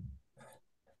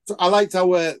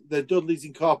the Dudleys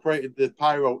incorporated the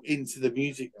pyro into the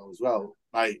music though as well.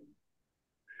 Like,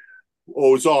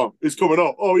 it's on. It's coming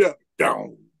up. Oh yeah,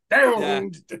 down. Yeah,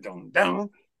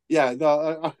 no.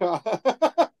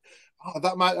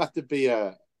 That might have to be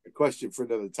a a question for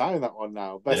another time. That one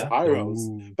now. Best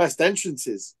pyros, best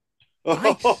entrances.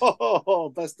 Nice.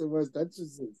 Best and worst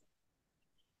entrances.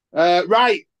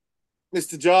 Right,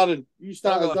 Mr. Jordan, you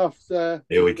start us off.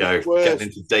 Here we go. Getting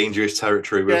into dangerous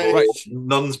territory.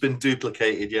 None's been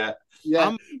duplicated yet.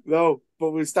 Yeah, no,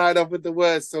 but we started off with the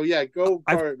worst. So yeah, go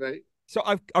for it, mate. So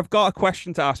I've got a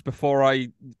question to ask before I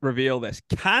reveal this.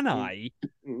 Can I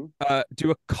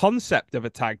do a concept of a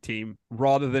tag team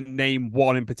rather than name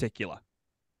one in particular?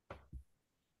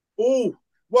 Oh,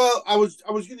 well, I was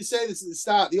going to say this at the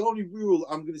start. The only rule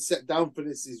I'm going to set down for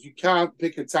this is you can't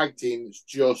pick a tag team that's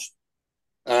just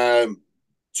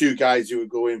two guys who are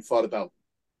going for the belt.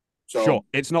 So sure,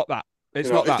 it's not that. It's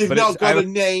not that. If they've but not got a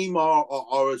name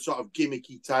or a sort of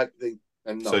gimmicky type thing.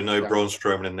 So no Braun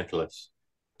Strowman and Nicholas.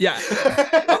 Yeah,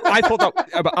 I thought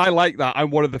that, but I like that.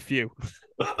 I'm one of the few.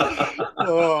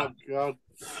 Oh God.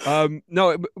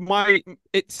 No,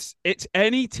 it's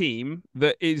any team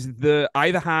that is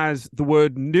either has the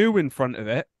word new in front of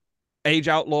it, Age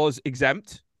Outlaws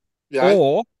exempt,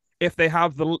 or if they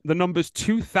have the numbers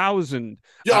 2000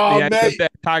 at the end of their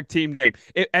tag team name.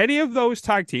 If any of those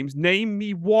tag teams, name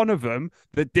me one of them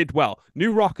that did well.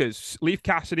 New Rockers, Leif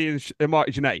Cassidy and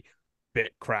Marty Jannetty.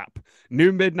 Bit crap.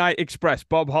 New Midnight Express,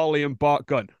 Bob Holly and Bart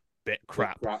Gunn. Bit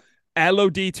crap.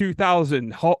 LOD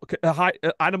 2000,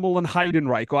 Animal and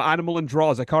Heidenreich, or Animal and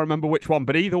Droz. I can't remember which one,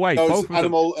 but either way, both of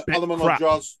Animal them. And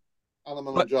Droz.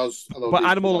 Animal and Droz. But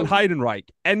Animal and Heidenreich.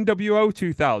 NWO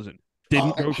 2000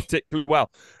 didn't go particularly well.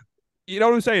 You know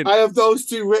what I'm saying? I have those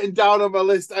two written down on my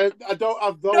list. I don't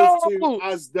have those two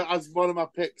as one of my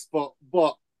picks, but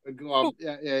go on.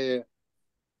 Yeah.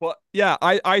 But yeah,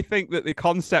 I think that the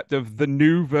concept of the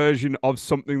new version of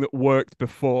something that worked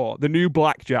before, the new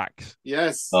Blackjacks.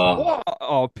 Yes.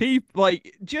 People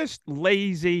like just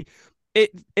lazy.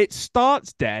 It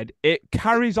starts dead. It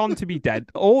carries on to be dead.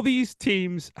 All these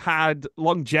teams had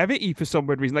longevity for some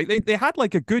weird reason. Like they had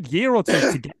like a good year or two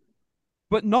together,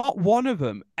 but not one of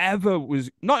them ever was,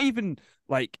 not even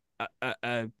like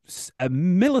a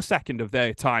millisecond of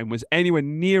their time was anywhere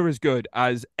near as good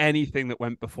as anything that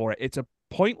went before it. It's a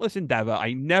pointless endeavor.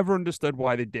 I never understood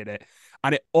why they did it,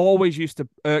 and it always used to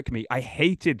irk me. I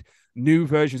hated new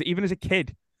versions, even as a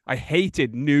kid. I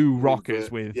hated new rockers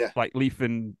with like Leaf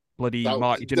and bloody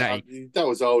Marty Jannetty. That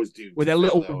was always dude with their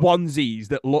little onesies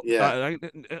that look.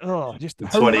 Just in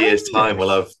 20 years' time, we'll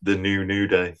have the New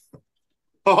Day.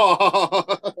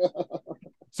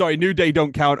 Sorry, New Day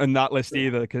don't count on that list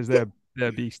either because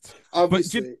they're beasts.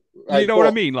 Obviously, but you know what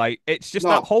I mean? Like it's just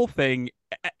that whole thing.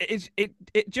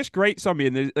 It just grates on me,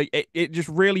 and like it just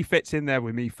really fits in there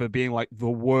with me for being like the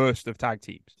worst of tag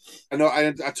teams. I know,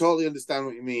 I totally understand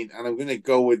what you mean, and I'm going to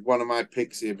go with one of my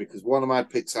picks here because one of my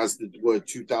picks has the word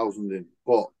 2000 in,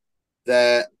 but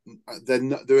they're a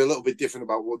little bit different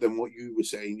than what you were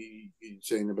saying. You're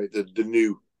saying about the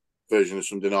new version of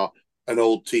something or an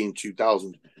old Team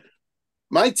 2000.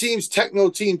 My team's Techno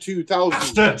Team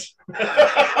 2000.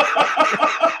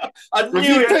 I knew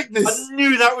it. I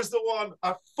knew that was the one.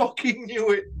 I fucking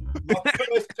knew it. My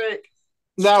first pick.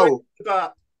 No.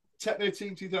 That Techno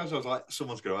Team 2000. I was like,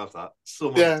 someone's going to have that.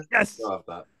 Someone's going to have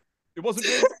that. It wasn't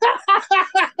me.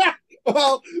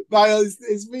 Well, Miles,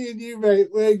 it's me and you, mate.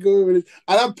 We're going with it.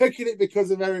 And I'm picking it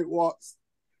because of Eric Watts.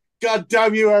 God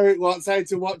damn you, Eric Watts. I had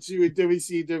to watch you in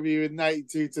WCW in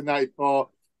 92 to 94.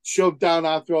 Shoved down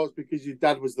our throats because your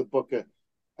dad was the booker.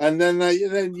 And then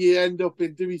you end up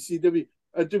in WCW.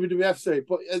 WWF, sorry,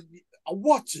 but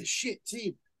what a shit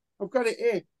team! I've got it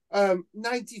here.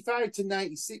 95 to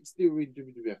 96, they were in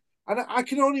WWF, and I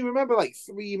can only remember like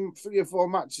three or four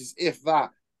matches, if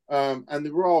that. And they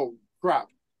were all crap.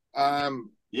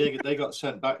 Yeah, they got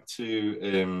sent back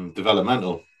to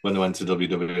developmental when they went to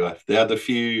WWF. They had a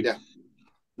few,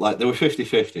 like they were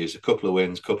 50-50s, a couple of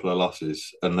wins, a couple of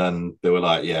losses, and then they were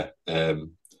like,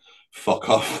 fuck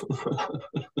off.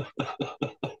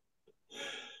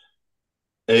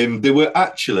 They were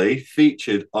actually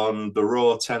featured on the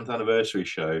Raw 10th anniversary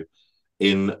show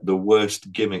in the worst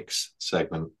gimmicks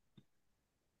segment.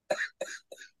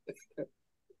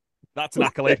 That's an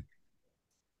accolade.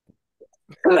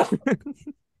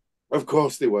 Of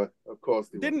course they were.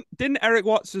 Didn't Eric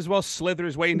Watts as well slither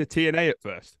his way into TNA at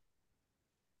first?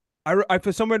 I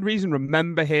for some weird reason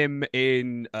remember him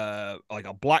in like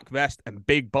a black vest and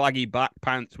big baggy black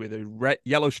pants with a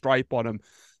yellow stripe on them,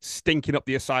 stinking up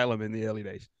the asylum in the early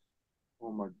days.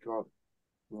 Oh my God.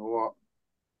 You know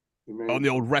what? On the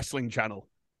old wrestling channel.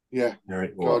 Yeah.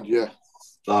 Eric God, yeah.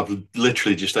 I've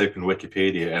literally just opened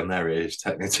Wikipedia and there it is,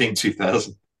 Techno Team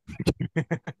 2000.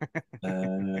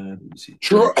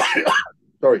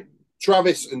 Sorry.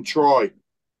 Travis and Troy.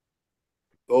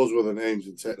 Those were the names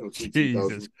in Techno Team 2000.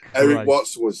 Jesus Eric Christ.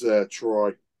 Watts was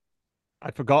Troy.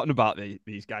 I'd forgotten about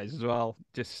these guys as well.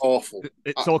 Just Awful.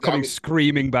 it's all coming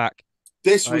screaming back.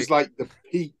 This was like the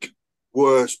peak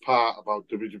worst part about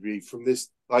WWE from this,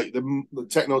 like the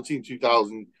Techno Team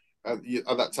 2000. At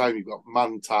that time, you got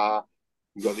Mantar,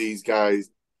 you got these guys,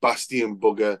 Bastion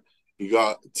Bugger, you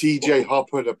got TJ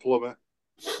Hopper, the plumber.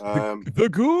 The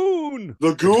Goon.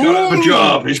 The Goon. He's got to have a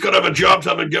job. He's got to have a job to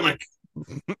have a gimmick.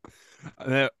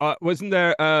 Wasn't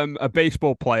there a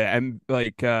baseball player and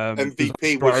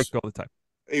MVP was all the time?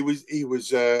 He was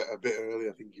a bit early.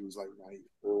 I think he was like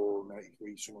 94,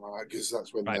 93, something like that, because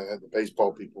that's when the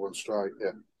baseball people were on strike.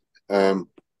 Yeah.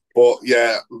 But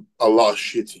yeah, a lot of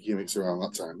shitty gimmicks around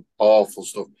that time. Awful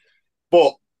stuff.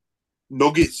 But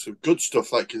nuggets of good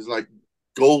stuff, like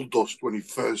Gold Dust when he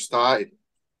first started.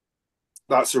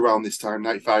 That's around this time,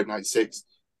 95, 96.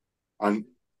 And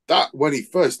that when he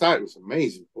first started was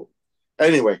amazing. But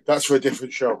anyway, that's for a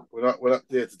different show. We're not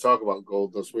here to talk about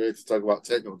Gold Dust. We're here to talk about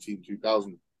Techno Team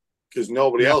 2000 because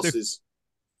nobody else is.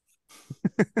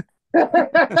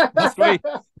 Must be.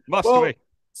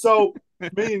 So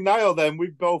me and Niall, then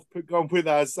we've both gone with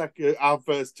our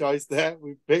first choice there.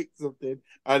 We picked something,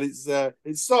 and it's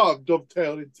sort of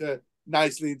dovetailed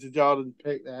nicely into Jordan's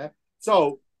pick there.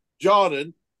 So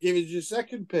Jordan, give us your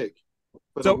second pick.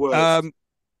 So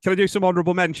can I do some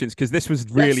honourable mentions, because this was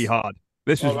really hard.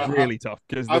 This was really tough.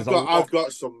 Because I've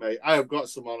got some, mate. I have got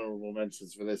some honourable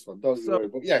mentions for this one. Don't you worry.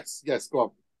 But yes, go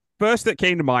on. First that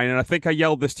came to mind, and I think I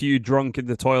yelled this to you drunk in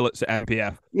the toilets at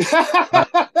MPF.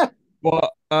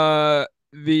 But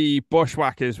the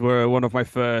Bushwhackers were one of my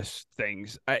first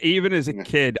things. Even as a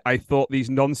kid, I thought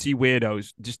these Nazi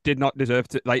weirdos just did not deserve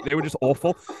to. Like, they were just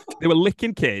awful. They were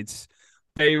licking kids.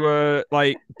 They were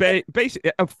like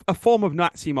basically a form of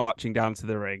Nazi marching down to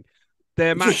the ring.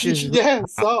 Their matches,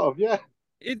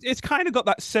 It's kind of got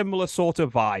that similar sort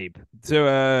of vibe to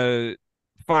a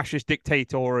fascist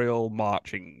dictatorial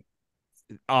marching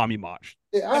army march.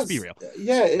 Let's be real.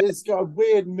 Yeah, it's got a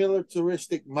weird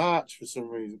militaristic march for some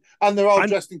reason, and they're all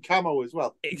dressed in camo as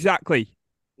well. Exactly.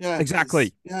 Yeah.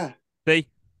 Exactly. Yeah. See,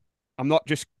 I'm not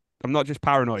just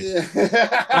paranoid.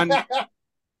 Yeah.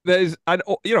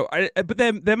 But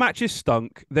their matches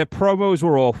stunk. Their promos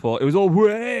were awful. It was all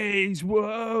ways,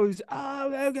 woes.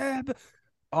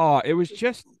 It was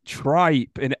just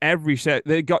tripe in every set.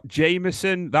 They got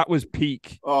Jameson. That was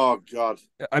peak. Oh God.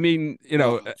 I mean,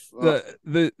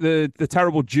 the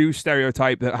terrible Jew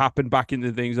stereotype that happened back in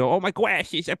the things. Oh my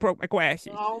glasses! I broke my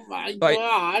glasses. Oh my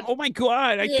God. Oh my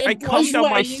God! I cussed on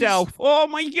myself. Oh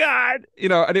my God!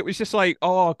 And it was just like,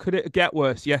 oh, could it get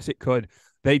worse? Yes, it could.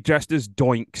 They dressed as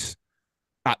doinks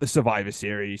at the Survivor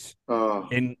Series, you're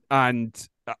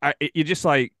just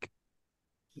like,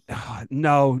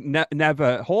 no,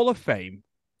 never. Hall of Fame,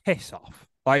 piss off.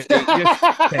 Like,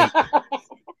 just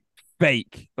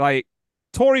fake. Like,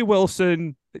 Tori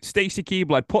Wilson, Stacey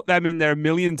Keebler, I'd put them in there a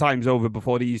million times over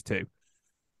before these two.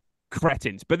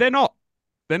 Cretins, but they're not.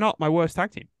 They're not my worst tag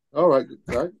team. All right.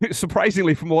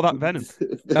 Surprisingly, from all that venom.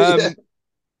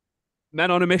 Men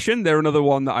on a Mission, they're another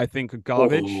one that I think are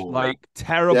garbage. Like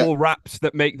terrible raps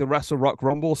that make the Wrestle Rock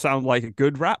Rumble sound like a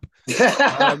good rap.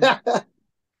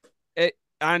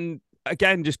 And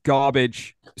again, just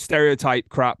garbage, stereotype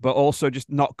crap, but also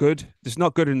just not good. Just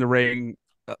not good in the ring.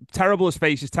 Terrible as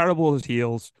faces, terrible as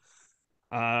heels.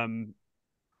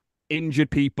 Injured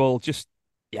people, just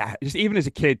even as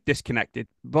a kid, disconnected.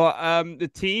 But the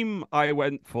team I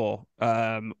went for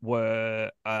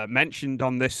were mentioned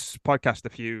on this podcast a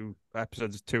few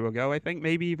episodes ago, I think,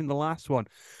 maybe even the last one.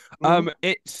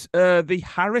 It's the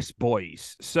Harris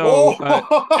Boys. So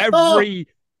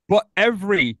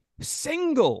every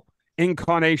single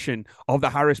incarnation of the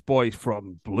Harris Boys,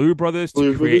 from Blue Brothers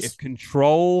to Creative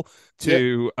Control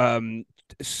to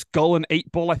Skull and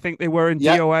 8-Ball, I think they were in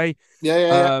DOA.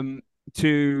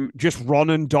 To just Ron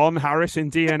and Don Harris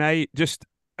in DNA, just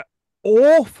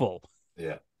awful.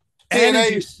 Yeah,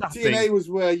 DNA was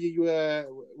where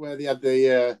they had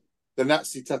the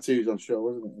Nazi tattoos on show,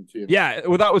 wasn't it? Yeah,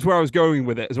 well, that was where I was going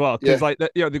with it as well, because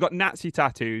they've got Nazi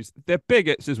tattoos. They're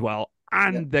bigots as well,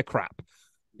 and they're crap.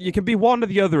 You can be one or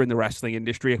the other in the wrestling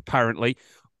industry, apparently,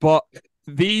 but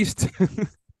these,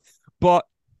 but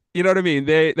you know what I mean.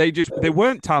 They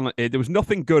weren't talented. There was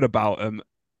nothing good about them.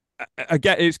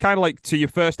 Again, it's kind of like to your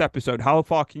first episode. How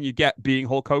far can you get being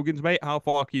Hulk Hogan's mate? How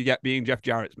far can you get being Jeff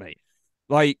Jarrett's mate?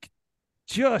 Like,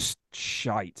 just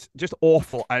shite, just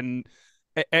awful. And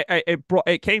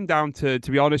it came down to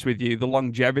be honest with you, the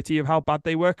longevity of how bad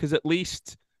they were. Because at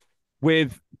least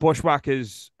with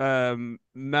Bushwhackers, Men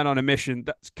on a Mission,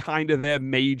 that's kind of their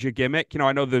major gimmick.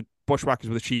 I know the Bushwhackers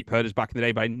were the Sheep Herders back in the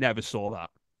day, but I never saw that.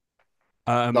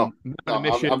 No, Men on a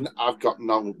no, Mission. I've got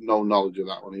no knowledge of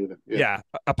that one either. Yeah,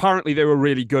 apparently they were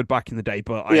really good back in the day,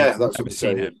 but Yeah, I've that's what never they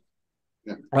seen say. it.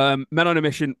 Yeah. Men on a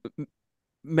Mission.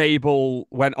 Mabel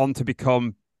went on to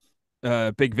become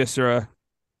Big Viscera,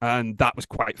 and that was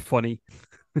quite funny.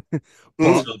 But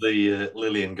Until the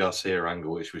Lillian Garcia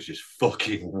angle, which was just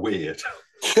fucking weird.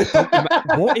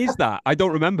 what is that? I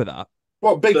don't remember that.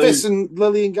 What, Big Fist and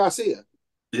Lillian Garcia?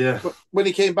 Yeah. When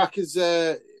he came back as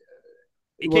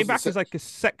he came back as like a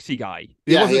sexy guy.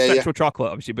 He Yeah, wasn't yeah, sexual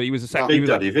chocolate, obviously, but he was a sexy. Big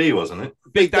Daddy V, wasn't it?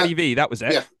 Big Daddy V, that was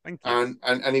it. Yeah. Thank you.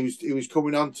 And he was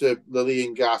coming on to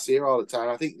Lillian Garcia all the time.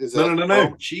 I think there's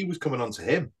no. She was coming on to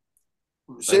him.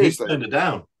 Seriously, he turned her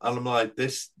down, and I'm like,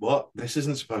 this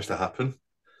isn't supposed to happen.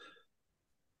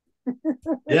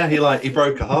 Yeah, he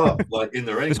broke her heart like in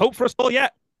the ring. There's hope for us all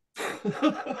yet.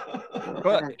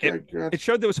 But okay, it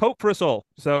showed there was hope for us all.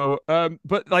 So,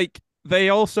 but like they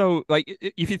also like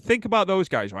if you think about those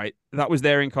guys, right? That was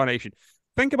their incarnation.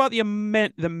 Think about the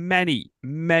many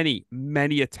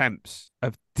attempts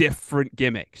of different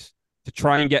gimmicks to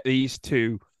try and get these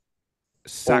two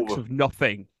sacks of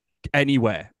nothing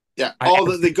anywhere. Yeah, all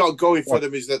that they got going for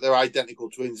them is that they're identical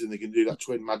twins and they can do that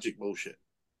twin magic bullshit.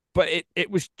 But it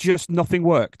was just nothing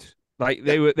worked. Like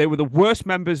they were the worst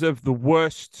members of the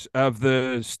worst of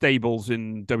the stables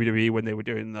in WWE when they were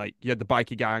doing like you had the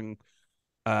biker gang,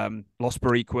 Los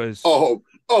Boricuas.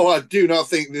 I do not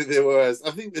think that they were worst.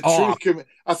 I think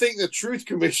the Truth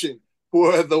Commission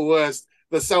were the worst.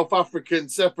 The South African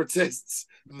separatists.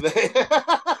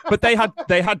 But they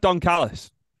had Don Callis.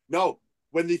 No,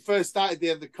 when they first started, they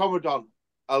had the Commandant,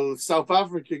 a South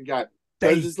African guy.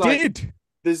 They did.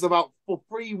 There's about for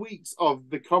 3 weeks of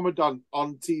the Commandant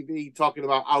on TV talking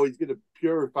about how he's going to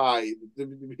purify the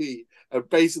WWE. And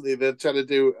basically, they're trying to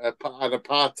do an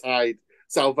apartheid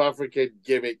South African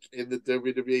gimmick in the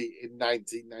WWE in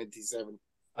 1997.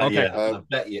 Okay. I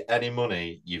bet you any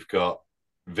money you've got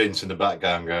Vince in the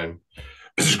background going,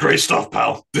 "This is great stuff,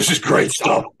 pal. This is great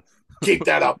stuff. Keep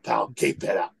that up, pal. Keep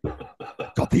it up.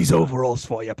 Got these overalls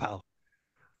for you, pal."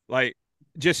 Like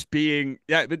just being,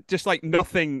 but just like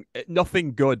nothing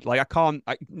good. Like I can't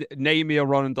name me a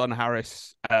Ron and Don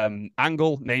Harris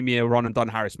angle, name me a Ron and Don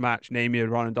Harris match, name me a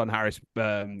Ron and Don Harris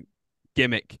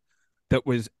gimmick that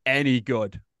was any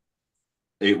good.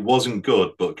 It wasn't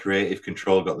good, but Creative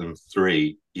Control got them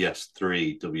three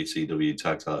WCW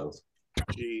tag titles.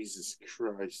 Jesus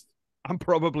Christ. I'm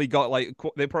probably got like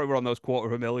they probably were on those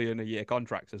 $250,000 a year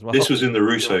contracts as well. This was in the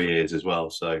Russo years as well,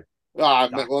 so.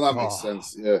 That makes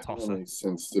sense. Yeah, that makes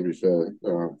sense. To be fair,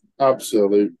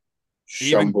 absolute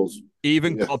shambles.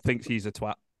 Even God thinks he's a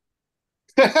twat.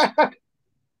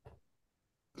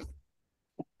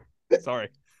 Sorry,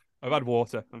 I've had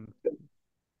water.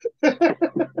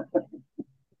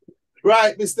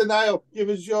 Right, Mr. Niall, give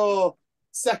us your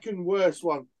second worst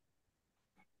one.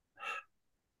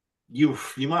 You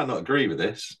might not agree with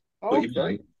this, but you Okay.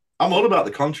 might. I'm all about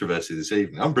the controversy this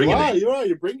evening. I'm bringing it.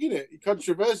 You're bringing it.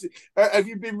 Controversy. Have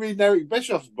you been reading Eric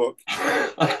Bischoff's book?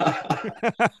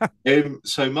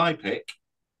 So my pick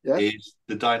is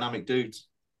the Dynamic Dudes.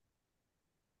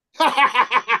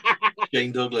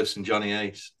 Shane Douglas and Johnny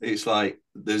Ace. It's like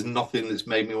there's nothing that's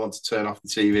made me want to turn off the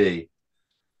TV.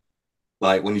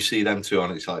 Like when you see them two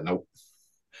on, it's like nope.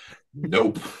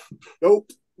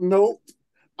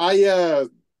 I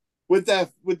with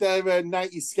their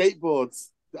 90 skateboards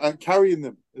and carrying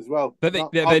them as well. But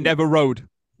they never rode.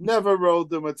 Never rode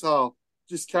them at all.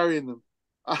 Just carrying them.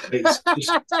 It's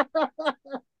just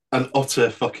an utter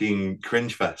fucking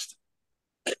cringe fest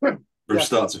from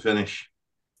start to finish.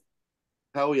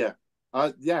 Hell yeah.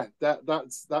 That's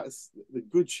the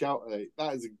good shout.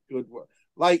 That is a good one.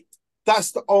 Like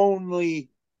that's the only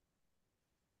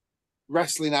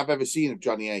wrestling I've ever seen of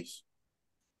Johnny Ace.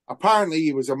 Apparently,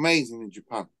 he was amazing in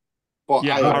Japan, but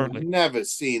I have never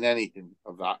seen anything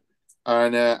of that,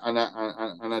 and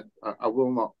I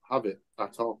will not have it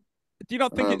at all. Do you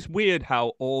not think it's weird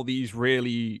how all these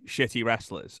really shitty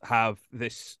wrestlers have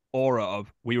this aura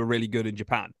of we were really good in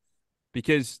Japan?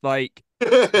 Because like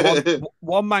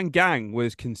one man gang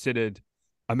was considered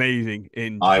amazing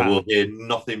in Japan. I will hear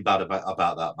nothing bad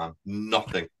about that, man.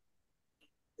 Nothing.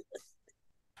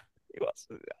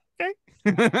 Okay.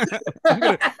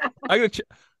 I'm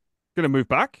gonna move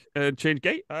back and change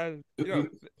gate. The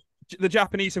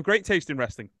Japanese have great taste in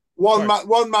wrestling. One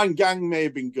man gang may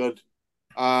have been good,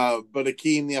 but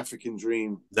Akeem the African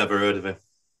Dream. Never heard of him.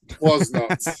 Was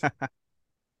not.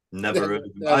 Never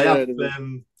heard of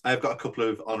him. I've got a couple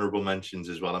of honourable mentions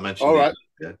as well. I mentioned. All right.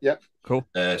 Yeah. Cool.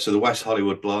 So the West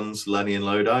Hollywood Blondes, Lenny and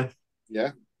Lodi.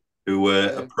 Yeah. Who were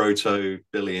a proto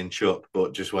Billy and Chuck,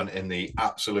 but just went in the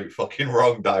absolute fucking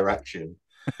wrong direction.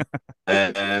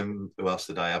 Who else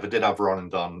did I have? I did have Ron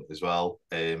and Don as well.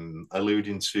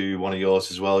 Alluding to one of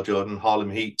yours as well, Jordan. Harlem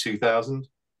Heat 2000.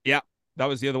 Yeah, that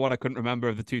was the other one I couldn't remember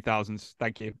of the 2000s.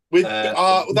 Thank you. With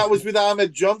that was with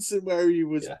Ahmed Johnson, where he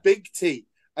was Big T,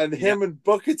 and him and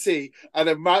Booker T, and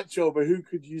a match over who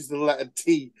could use the letter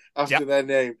T after their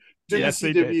name.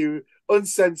 WCW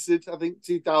Uncensored, I think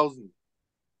 2000.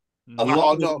 A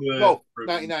lot of them were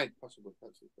 99 possibly.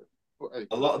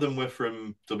 A lot of them were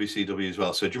from WCW as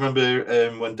well. So do you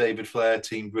remember when David Flair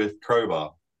teamed with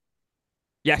Crowbar?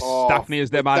 Yes, Daphne is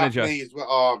their manager.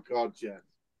 Oh God, yeah.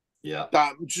 Yeah.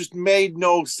 That just made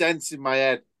no sense in my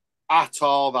head at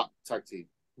all, that tag team.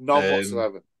 None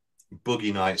whatsoever.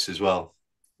 Boogie Nights as well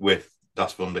with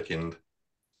Das Wunderkind.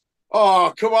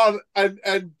 Oh, come on.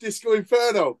 And Disco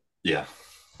Inferno. Yeah.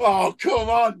 Oh, come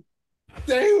on.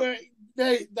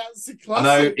 That's a classic. I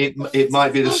know it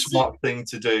might be the smart thing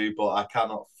to do, but I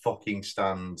cannot fucking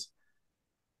stand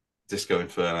Disco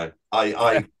Inferno.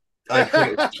 I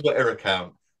created a Twitter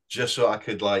account just so I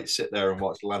could like sit there and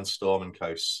watch Lance Storm and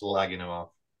co slagging him off.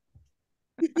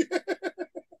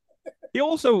 He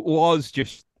also was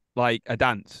just like a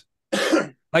dance.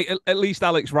 Like at least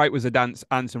Alex Wright was a dance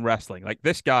and some wrestling. Like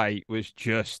this guy was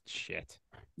just shit.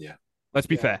 Yeah. Let's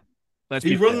be fair.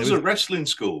 He runs a wrestling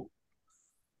school.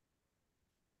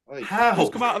 How?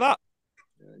 Just come out of that.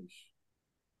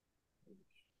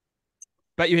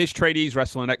 Bet you his trainees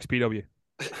wrestle in XPW.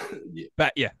 Yeah.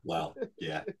 Bet you. Well,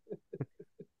 yeah.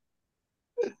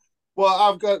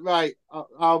 Well,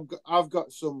 I've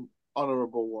got some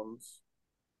honourable ones.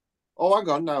 Oh, hang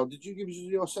on now. Did you give us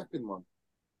your second one?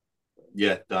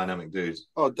 Yeah, Dynamic Dudes.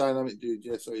 Oh, Dynamic Dudes.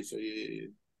 Yeah, sorry.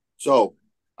 So,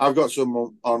 I've got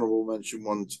some honourable mention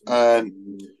ones.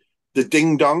 The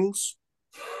Ding Dongs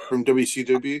from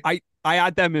WCW. I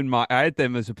had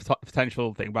them as a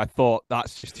potential thing, but I thought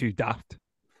that's just too daft.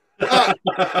 Yeah,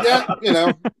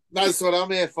 that's what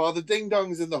I'm here for. The Ding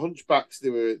Dongs and the Hunchbacks. They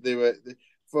were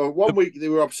for 1 week they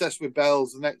were obsessed with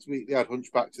bells. The next week they had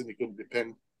Hunchbacks and they couldn't be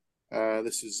pinned.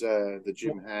 This is the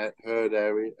Jim Herd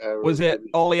area. Was it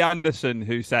Ollie Anderson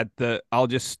who said that I'll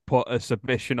just put a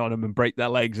submission on them and break their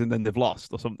legs and then they've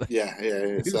lost or something?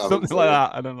 Yeah. Something like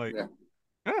that. And I'm like,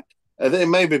 I think it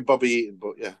may have been Bobby Eaton,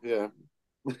 but yeah.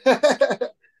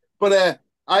 But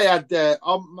I had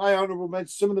on my honourable mention.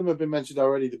 Some of them have been mentioned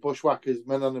already. The Bushwhackers,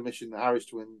 Men on a Mission, the Harris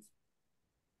Twins,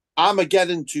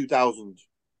 Armageddon 2000.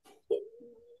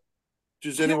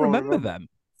 Does anyone remember them?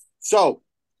 So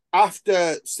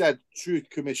after said Truth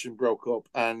Commission broke up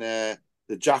and the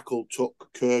Jackal took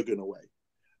Kurgan away,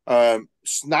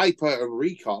 Sniper and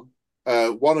Recon,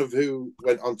 one of who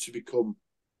went on to become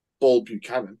Bull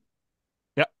Buchanan,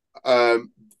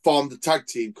 formed a tag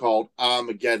team called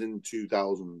Armageddon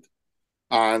 2000.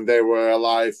 And they were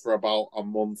alive for about a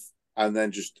month. And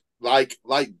then just like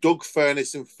Doug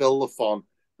Furnace and Phil LaFon,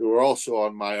 who were also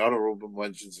on my honorable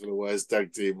mentions for the worst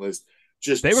tag team list,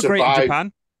 they were great in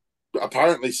Japan.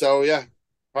 Apparently so, yeah.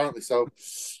 Apparently so.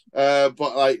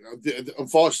 But like,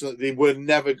 unfortunately, they were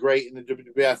never great in the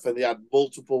WWF, and they had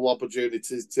multiple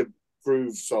opportunities to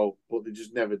prove so, but they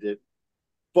just never did.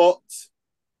 But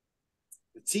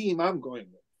the team I'm going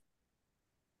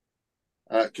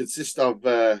with consists of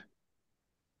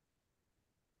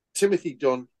Timothy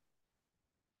Dunn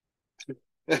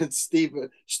and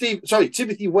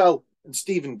Timothy Well and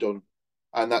Stephen Dunn,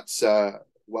 and that's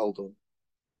Well Done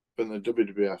from the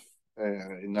WWF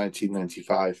in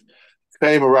 1995.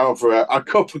 Came around for a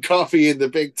cup of coffee in the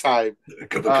big time. A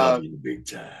cup of coffee in the big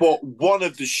time. But one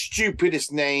of the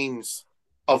stupidest names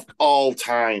of all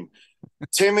time.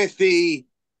 Timothy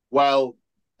Well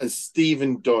and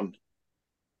Stephen Dunn.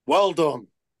 Well done.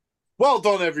 Well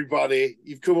done, everybody.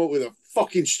 You've come up with a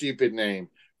fucking stupid name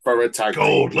for a tag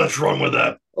team. Let's run with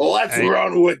that. Let's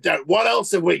run with that. What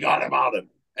else have we got about them?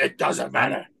 It doesn't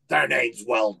matter. Their name's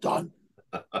Well Done.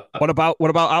 What about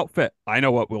outfit? I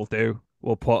know what we'll do.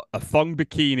 We'll put a thong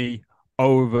bikini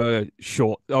over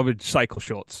cycle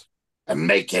shorts. And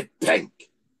make it pink.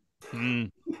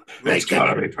 It's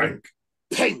gotta be pink.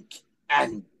 Pink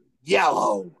and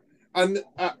yellow. And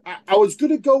I was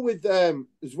going to go with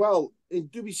as well. In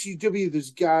WCW,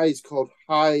 there's guys called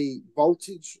High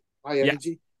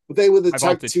Energy, but they were the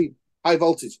tag team. High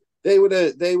Voltage. They were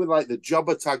like the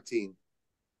jobber tag team.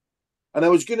 And I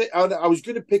was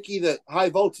gonna pick either High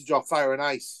Voltage or Fire and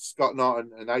Ice, Scott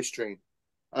Norton and Ice Train.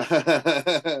 But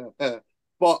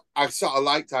I sort of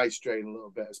liked Ice Train a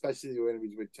little bit, especially when he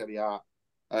was with Teddy Hart.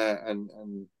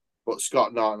 But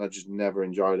Scott Norton, I just never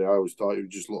enjoyed it. I always thought he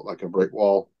would just look like a brick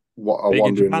wall.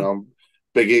 Wandering around.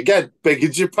 Big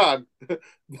in Japan.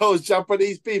 Those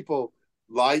Japanese people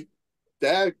like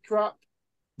their crap.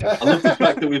 I love the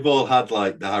fact that we've all had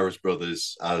like the Harris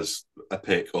brothers as a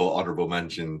pick or honourable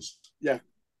mentions. Yeah.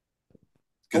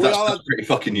 Because that's pretty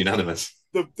fucking unanimous.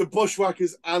 The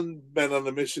Bushwhackers and Men on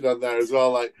a Mission on there as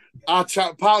well. Like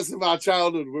parts of our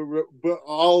childhood were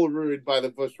all ruined by the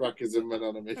Bushwhackers and Men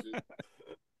on a Mission.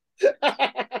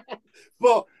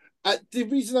 But the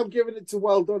reason I'm giving it to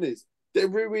Well Done is they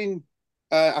ruined,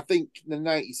 I think, the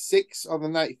 96 or the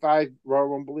 95 Royal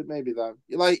Rumble, maybe that.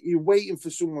 You're waiting for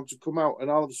someone to come out, and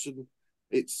all of a sudden,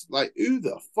 it's like, who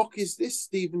the fuck is this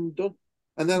Stephen Dunn?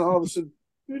 And then all of a sudden,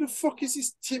 who the fuck is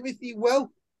this Timothy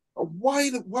Well? Why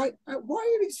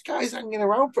are these guys hanging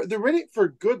around for? They're in it for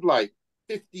a good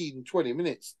 15, 20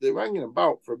 minutes. They're hanging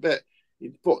about for a bit,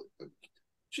 but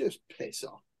just piss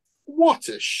off. What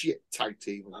a shit tag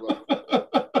team as well.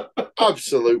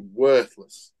 Absolute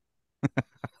worthless.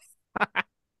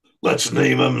 Let's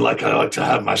name them like I like to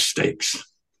have my steaks.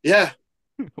 Yeah.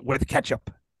 With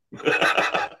ketchup.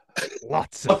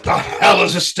 Lots of What the hell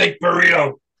is a steak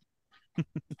burrito?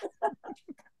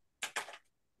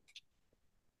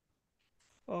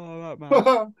 Oh, that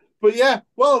man. But yeah,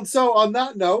 well, so on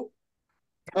that note,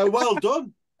 well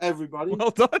done, everybody.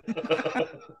 Well done.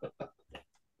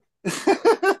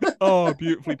 Oh,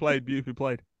 beautifully played.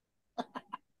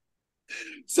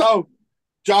 So,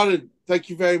 Jordan, thank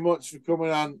you very much for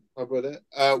coming on, my brother.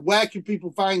 Where can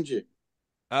people find you?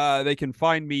 They can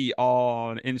find me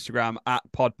on Instagram at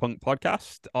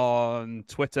podpunkpodcast, on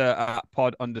Twitter at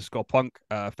pod_punk,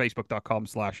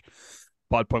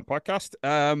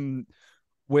 facebook.com/podpunkpodcast.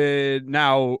 We're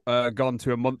now gone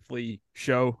to a monthly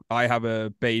show. I have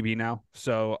a baby now,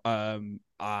 so and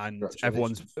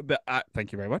everyone's.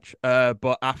 Thank you very much.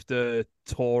 But after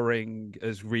touring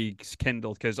as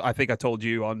rekindled, because I think I told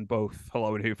you on both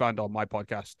Hello and Hoof and on my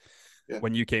podcast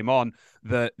when you came on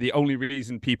that the only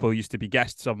reason people used to be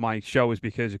guests on my show is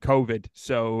because of COVID.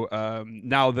 So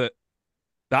now that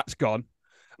that's gone,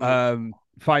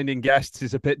 finding guests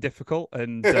is a bit difficult,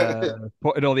 and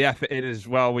putting all the effort in as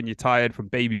well when you're tired from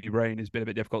baby brain has been a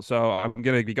bit difficult. So I'm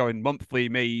going to be going monthly,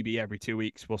 maybe every 2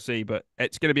 weeks. We'll see, but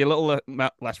it's going to be a little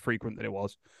less frequent than it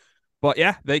was. But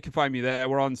yeah, they can find me there.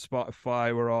 We're on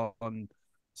Spotify. We're on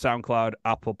SoundCloud,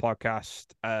 Apple Podcast,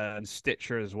 and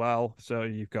Stitcher as well. So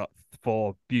you've got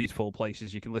 4 beautiful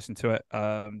places you can listen to it.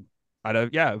 A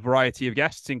variety of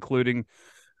guests, including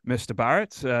Mr.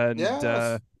 Barrett, and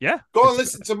go and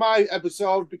listen to my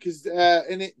episode, because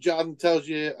in it John tells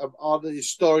you all the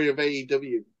story of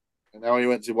AEW and how he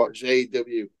went to watch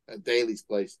AEW at Daly's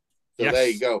place. So there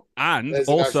you go, and there's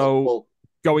also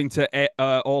going to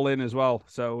All In as well.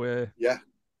 So yes,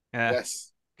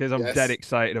 because I'm dead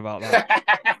excited about that.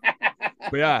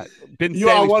 But yeah,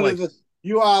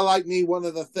 you are like me, one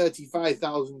of the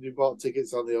 35,000 who bought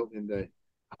tickets on the opening day.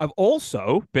 I've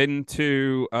also been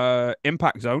to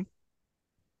Impact Zone.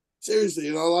 Seriously,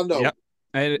 in Orlando? Yep.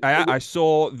 And I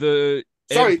saw the...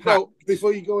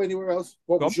 Before you go anywhere else,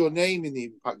 what was your name in the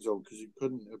Impact Zone? Because it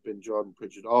couldn't have been Jordan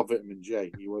Pritchard or Vitamin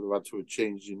J. You would have had to have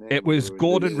changed your name. It was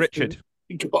Gordon Richard.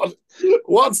 God,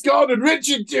 what's Gordon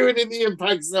Richard doing in the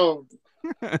Impact Zone?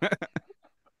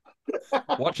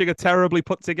 Watching a terribly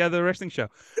put together wrestling show.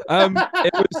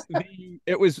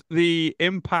 It was the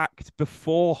Impact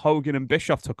before Hogan and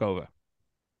Bischoff took over.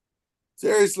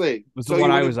 Seriously, it was the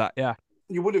one I was at. Yeah,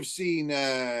 you would have seen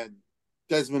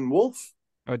Desmond Wolfe,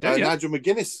 Nigel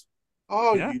McGuinness.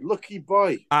 Oh, you lucky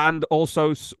boy! And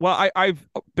also, well, I've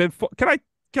been. Can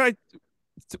I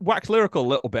wax lyrical a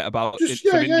little bit about some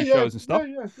indie shows and stuff?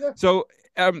 Yeah. So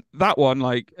that one,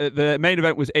 the main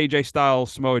event was AJ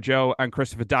Styles, Samoa Joe, and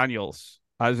Christopher Daniels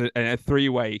as a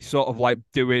 3-way, sort of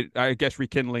doing, I guess,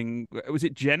 rekindling. Was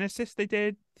it Genesis? They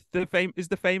did the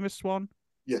famous one.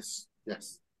 Yes. Yeah.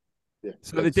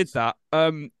 So they did that.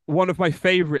 One of my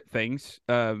favorite things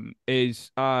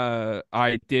is I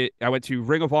went to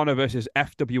Ring of Honor versus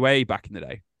FWA back in the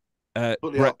day.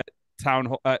 Town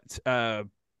Hall at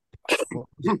what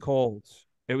was it called?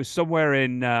 It was somewhere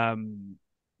in I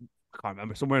can't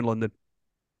remember, somewhere in London.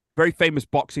 Very famous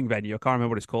boxing venue. I can't remember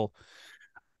what it's called.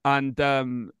 And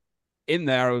in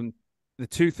there, the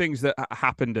 2 things that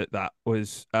happened at that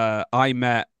was I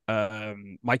met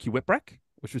Mikey Whipwreck,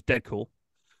 which was dead cool.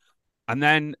 And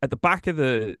then at the back of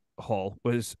the hall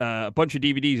was a bunch of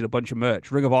DVDs and a bunch of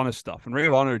merch, Ring of Honor stuff. And Ring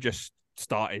of Honor just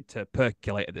started to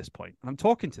percolate at this point. And I'm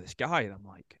talking to this guy, and I'm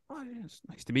like, "Oh, yeah, it's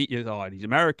nice to meet you." Oh, and he's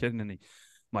American, and I'm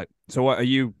like, "So what? Are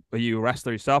you a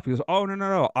wrestler yourself?" He goes, "Oh,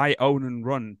 no. I own and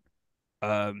run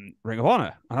Ring of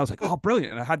Honor." And I was like, "Oh,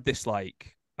 brilliant!" And I had this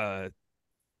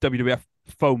WWF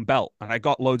foam belt, and I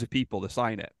got loads of people to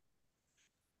sign it.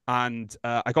 And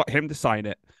I got him to sign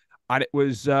it, and it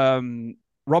was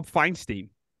Rob Feinstein.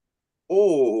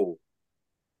 Oh,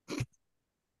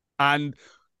 And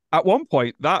at one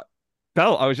point, that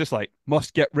belt, I was just like,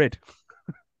 must get rid.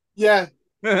 Yeah.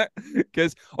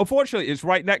 Because unfortunately, it's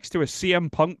right next to a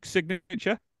CM Punk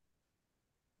signature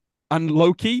and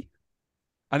Loki.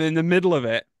 And in the middle of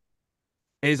it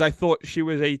is, I thought she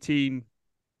was 18,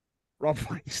 Rob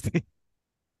Feinstein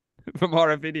from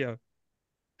our video.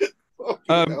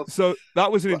 So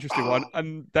that was an interesting one.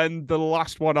 And then the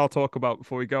last one I'll talk about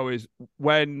before we go is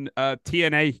when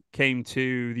TNA came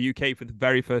to the UK for the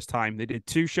very first time. They did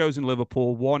 2 shows in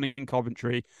Liverpool, 1 in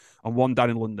Coventry, and 1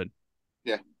 down in London.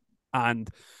 Yeah. And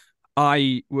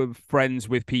I were friends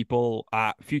with people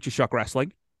at Future Shock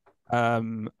Wrestling,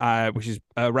 which is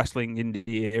wrestling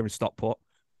indie here in Stockport.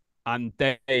 And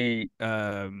they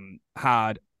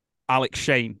had Alex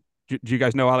Shane. Do you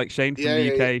guys know Alex Shane from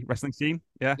the UK wrestling scene?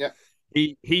 Yeah.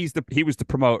 He was the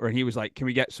promoter, and he was like, "Can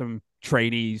we get some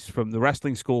trainees from the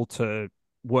wrestling school to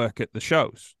work at the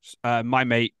shows?" My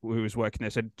mate who was working there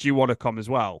said, "Do you want to come as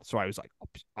well?" So I was like,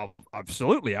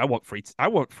 "Absolutely! I want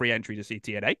free entry to see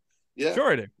TNA." Yeah,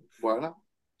 sure I do. Why not?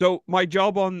 So my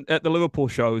job at the Liverpool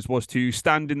shows was to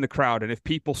stand in the crowd, and if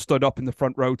people stood up in the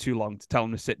front row too long, to tell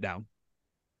them to sit down.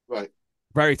 Right.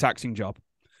 Very taxing job.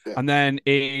 Yeah. And then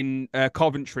in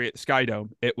Coventry at the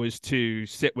Skydome, it was to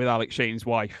sit with Alex Shane's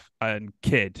wife and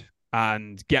kid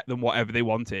and get them whatever they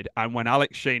wanted. And when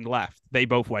Alex Shane left, they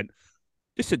both went,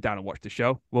 "Just sit down and watch the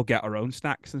show. We'll get our own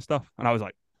snacks and stuff." And I was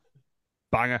like,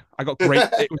 banger. I got great.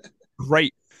 It was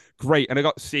great. And I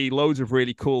got to see loads of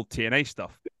really cool TNA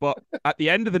stuff. But at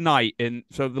the end of the night,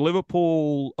 so the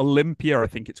Liverpool Olympia, I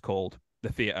think it's called, the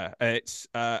theater. It's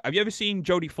have you ever seen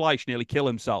Jody Fleisch nearly kill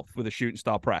himself with a shooting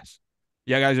star press?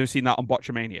 Yeah, guys, have seen that on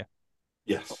Botchamania?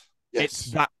 Yes.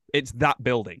 It's that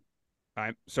building,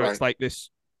 right? So it's like this.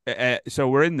 So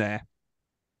we're in there.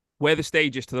 Where the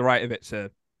stage is to the right of it's a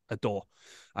door,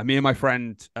 and me and my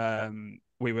friend,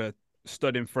 we were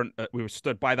stood in front. We were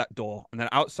stood by that door, and then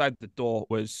outside the door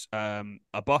was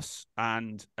a bus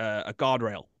and a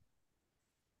guardrail.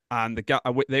 And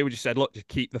they were just said, "Look, just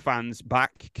keep the fans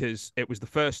back," because it was the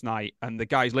first night, and the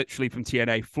guys literally from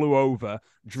TNA flew over,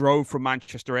 drove from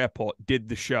Manchester Airport, did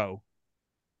the show,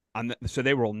 and so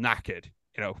they were all knackered,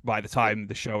 by the time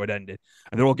the show had ended,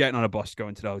 and they're all getting on a bus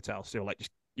going to the hotel. So like,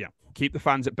 just keep the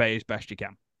fans at bay as best you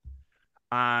can.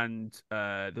 And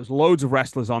there's loads of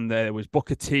wrestlers on there. There was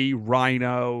Booker T,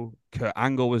 Rhino, Kurt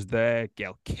Angle was there,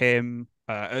 Gail Kim.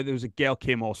 There was a Gail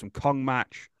Kim Awesome Kong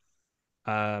match.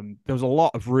 There was a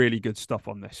lot of really good stuff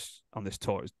on this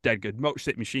tour. It was dead good. Motor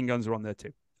City Machine Guns are on there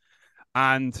too.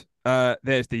 And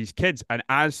there's these kids, and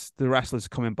as the wrestlers are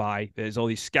coming by, there's all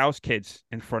these Scouse kids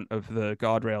in front of the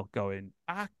guardrail going,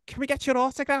 "Can we get your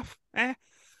autograph?"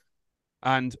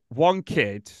 And one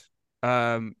kid,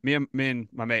 me and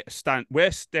my mate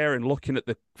we're staring, looking at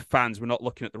the fans. We're not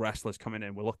looking at the wrestlers coming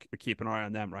in. We're keeping an eye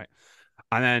on them, right?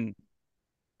 And then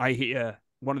I hear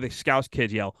one of the Scouse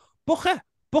kids yell, Booker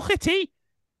T,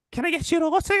 can I get your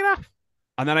autograph?"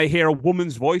 And then I hear a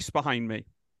woman's voice behind me.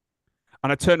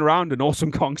 And I turned around and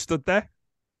Awesome Kong stood there.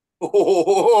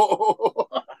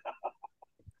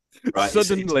 Right,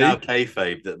 suddenly, it's now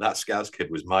kayfabe that Scouts kid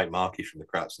was Mike Markey from the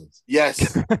Kratzens.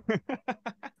 Yes.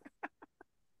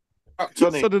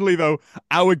 Suddenly, though,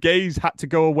 our gaze had to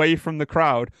go away from the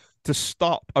crowd to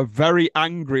stop a very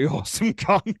angry Awesome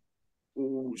Kong.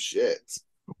 Oh, shit.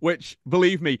 Which,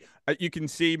 believe me, you can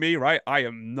see me, right? I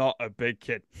am not a big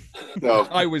kid. No.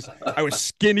 I was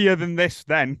skinnier than this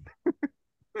then.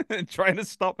 Trying to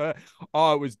stop her.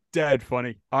 Oh, it was dead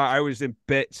funny. I was in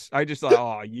bits. I just like,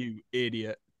 "Oh, you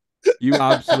idiot. You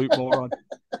absolute moron."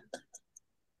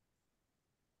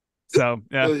 So,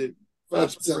 yeah. Brilliant.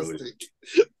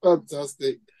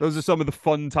 Fantastic. Those are some of the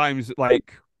fun times,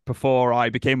 like, before I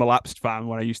became a lapsed fan,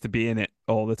 when I used to be in it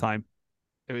all the time.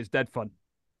 It was dead fun.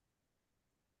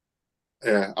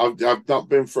 Yeah, I've not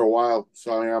been for a while,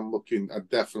 so I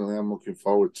definitely am looking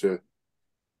forward to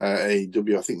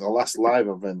AEW. I think the last live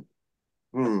event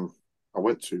I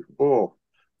went to, I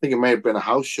think it may have been a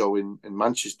house show in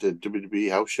Manchester, WWE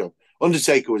house show.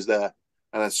 Undertaker was there,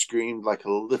 and I screamed like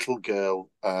a little girl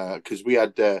because we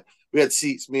had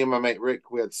seats. Me and my mate Rick,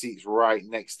 we had seats right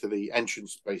next to the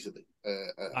entrance, basically,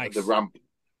 Nice. the ramp.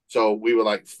 So we were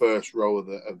like first row of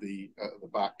the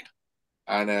back,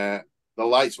 and the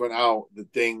lights went out, the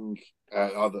ding,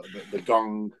 or the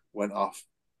gong went off,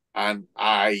 and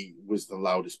I was the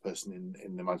loudest person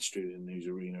in the Manchester News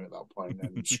Arena at that point,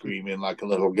 and screaming like a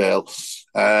little girl.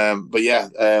 But yeah,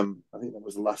 I think that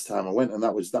was the last time I went, and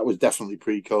that was definitely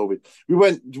pre-COVID. We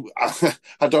went.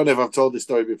 I don't know if I've told this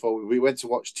story before. We went to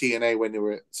watch TNA when they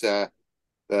were at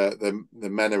the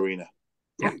Men Arena.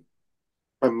 Yeah.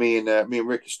 And me and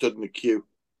Rick stood in the queue.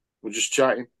 We're just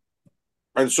chatting,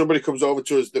 and somebody comes over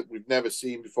to us that we've never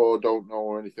seen before, don't know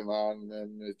or anything like that, and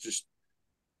then it just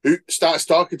who starts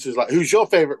talking to us like, "Who's your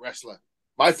favorite wrestler?"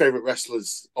 My favorite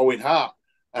wrestler's Owen Hart,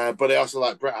 but I also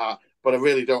like Bret Hart, but I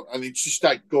really don't. And he just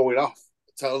started going off,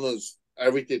 telling us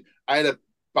everything. I had a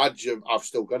badge of, I've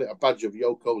still got it, a badge of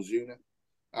Yokozuna.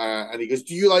 And he goes,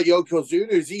 "Do you like Yokozuna?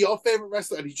 Is he your favorite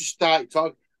wrestler?" And he just started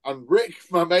talking. And Rick,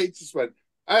 my mate, just went,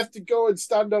 "I have to go and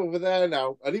stand over there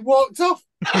now." And he walked off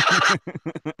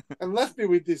and left me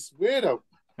with this weirdo.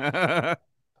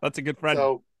 That's a good friend.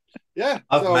 So, yeah.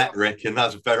 I've met Rick, and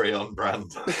that's very on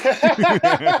brand.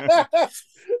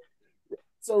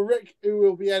 So Rick, who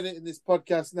will be editing this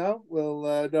podcast now, will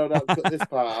no doubt cut this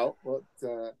part out. But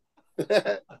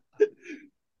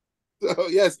so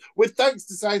yes, with thanks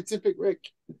to Scientific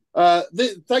Rick.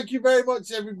 Thank you very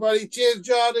much, everybody. Cheers,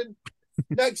 Jordan.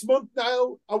 Next month,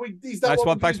 Niall. Are we? Is that nice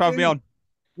one. Thanks for having me on.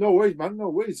 No worries, man. No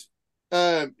worries.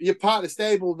 You're part of the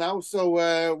stable now,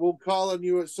 so we'll call on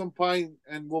you at some point,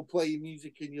 and we'll play your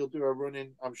music, and you'll do a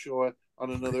run-in, I'm sure,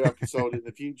 on another episode in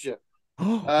the future. We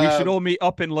should all meet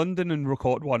up in London and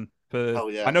record one.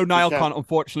 Yeah, I know Niall can't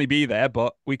unfortunately be there,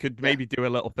 but we could maybe do a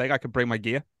little thing. I could bring my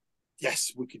gear.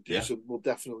 Yes, we could do some. We'll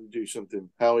definitely do something.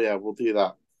 Hell yeah, we'll do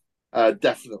that.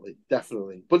 Definitely.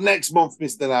 But next month,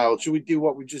 Mr. Niall, should we do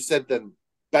what we just said then?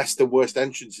 Best and worst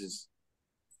entrances.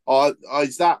 Or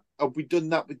is that, have we done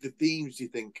that with the themes, do you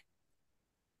think?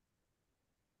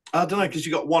 I don't know, because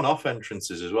you got one-off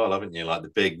entrances as well, haven't you? Like the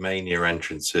big Mania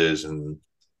entrances and...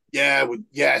 Yeah,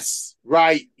 yes.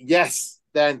 Right, yes.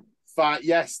 Then, fine.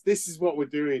 Yes, this is what we're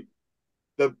doing.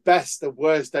 The best and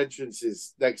worst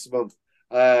entrances next month.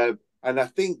 And I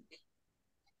think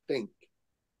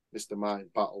Mr. Martin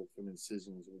Battle from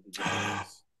Incisions will be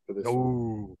for this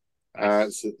one.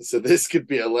 So this could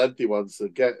be a lengthy one. So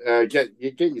get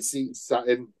your seats sat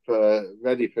in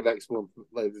ready for next month,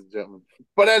 ladies and gentlemen.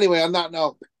 But anyway, on that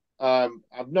note,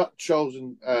 I've not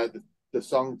chosen the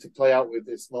song to play out with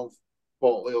this month,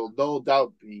 but it'll no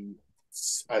doubt be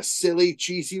a silly,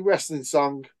 cheesy wrestling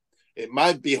song. It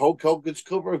might be Hulk Hogan's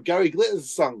cover of Gary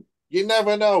Glitter's song. You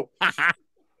never know.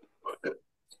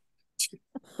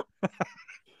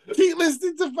 Keep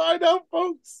listening to find out,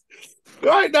 folks.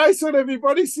 Right, nice one,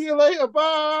 everybody. See you later.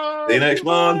 Bye. See you next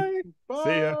month. Bye.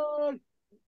 See ya.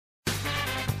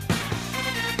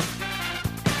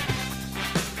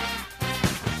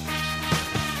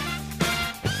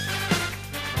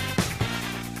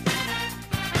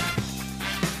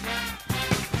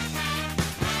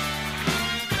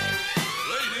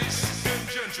 Ladies and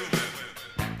gentlemen,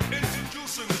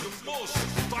 introducing the most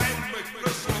dynamic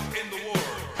wrestler in the world.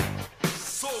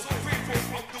 So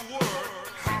people of the world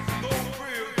have no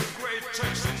real great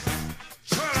Texas.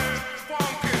 Try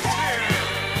Funk is here.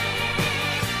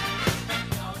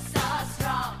 You're so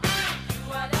strong, you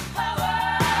are the power.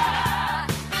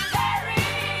 Terry,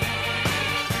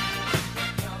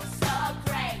 you're so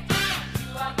great, you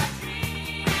are my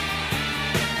dream.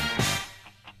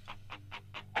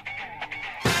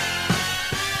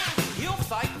 He'll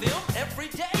fight them every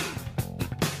day.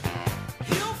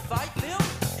 He'll fight them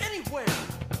anywhere.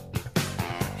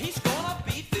 He's gonna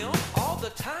beat them all the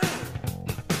time.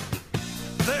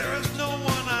 There is no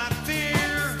one I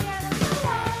fear.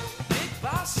 Big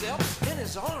biceps in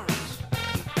his arms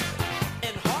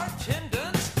and hard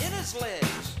tendons in his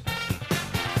legs,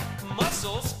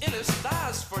 muscles in his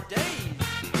thighs for days.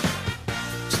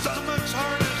 Stomach's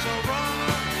hard as a rock.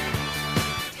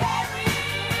 Terry,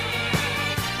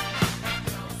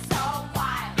 you're so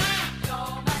wild,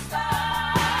 you're my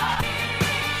star.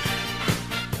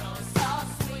 You're so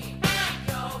sweet,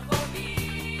 you're for me.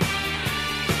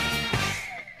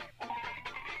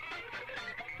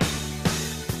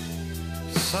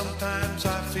 Sometimes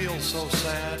I feel so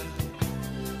sad.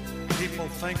 People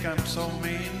think I'm so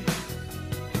mean.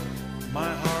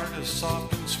 My heart is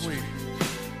soft and sweet.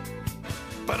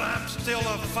 But I'm still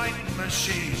a fighting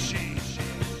machine.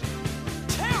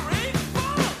 Terry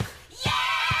Funk!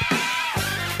 Terry,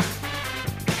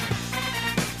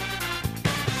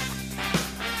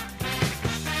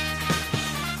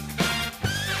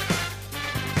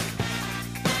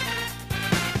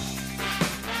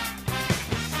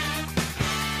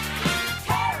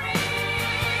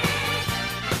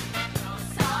 you're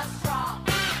so strong,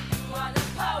 you are the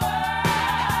power.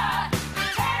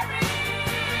 Terry,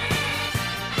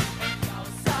 you're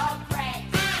so great,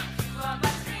 you are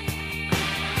my dream.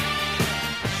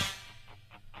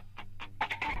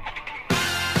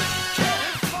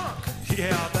 Terry Funk!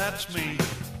 Yeah, that's me.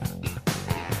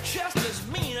 Just as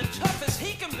mean and tough as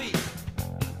he can be.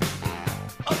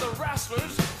 Other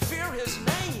wrestlers fear his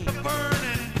name.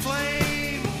 Burning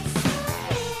flame.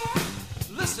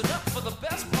 Listen up for the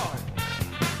best part.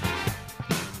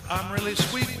 really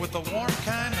sweet with a warm,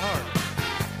 kind heart.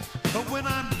 But when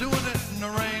I'm doing it in the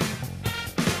rain,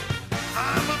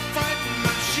 I'm a fighting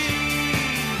machine.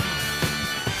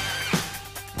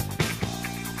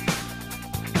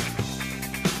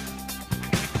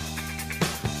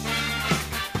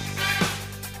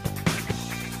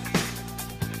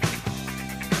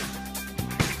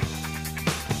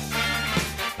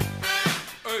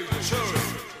 Hey, Cherry,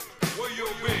 where you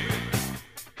been?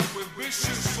 We miss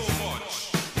you so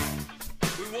much.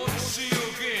 We want to see you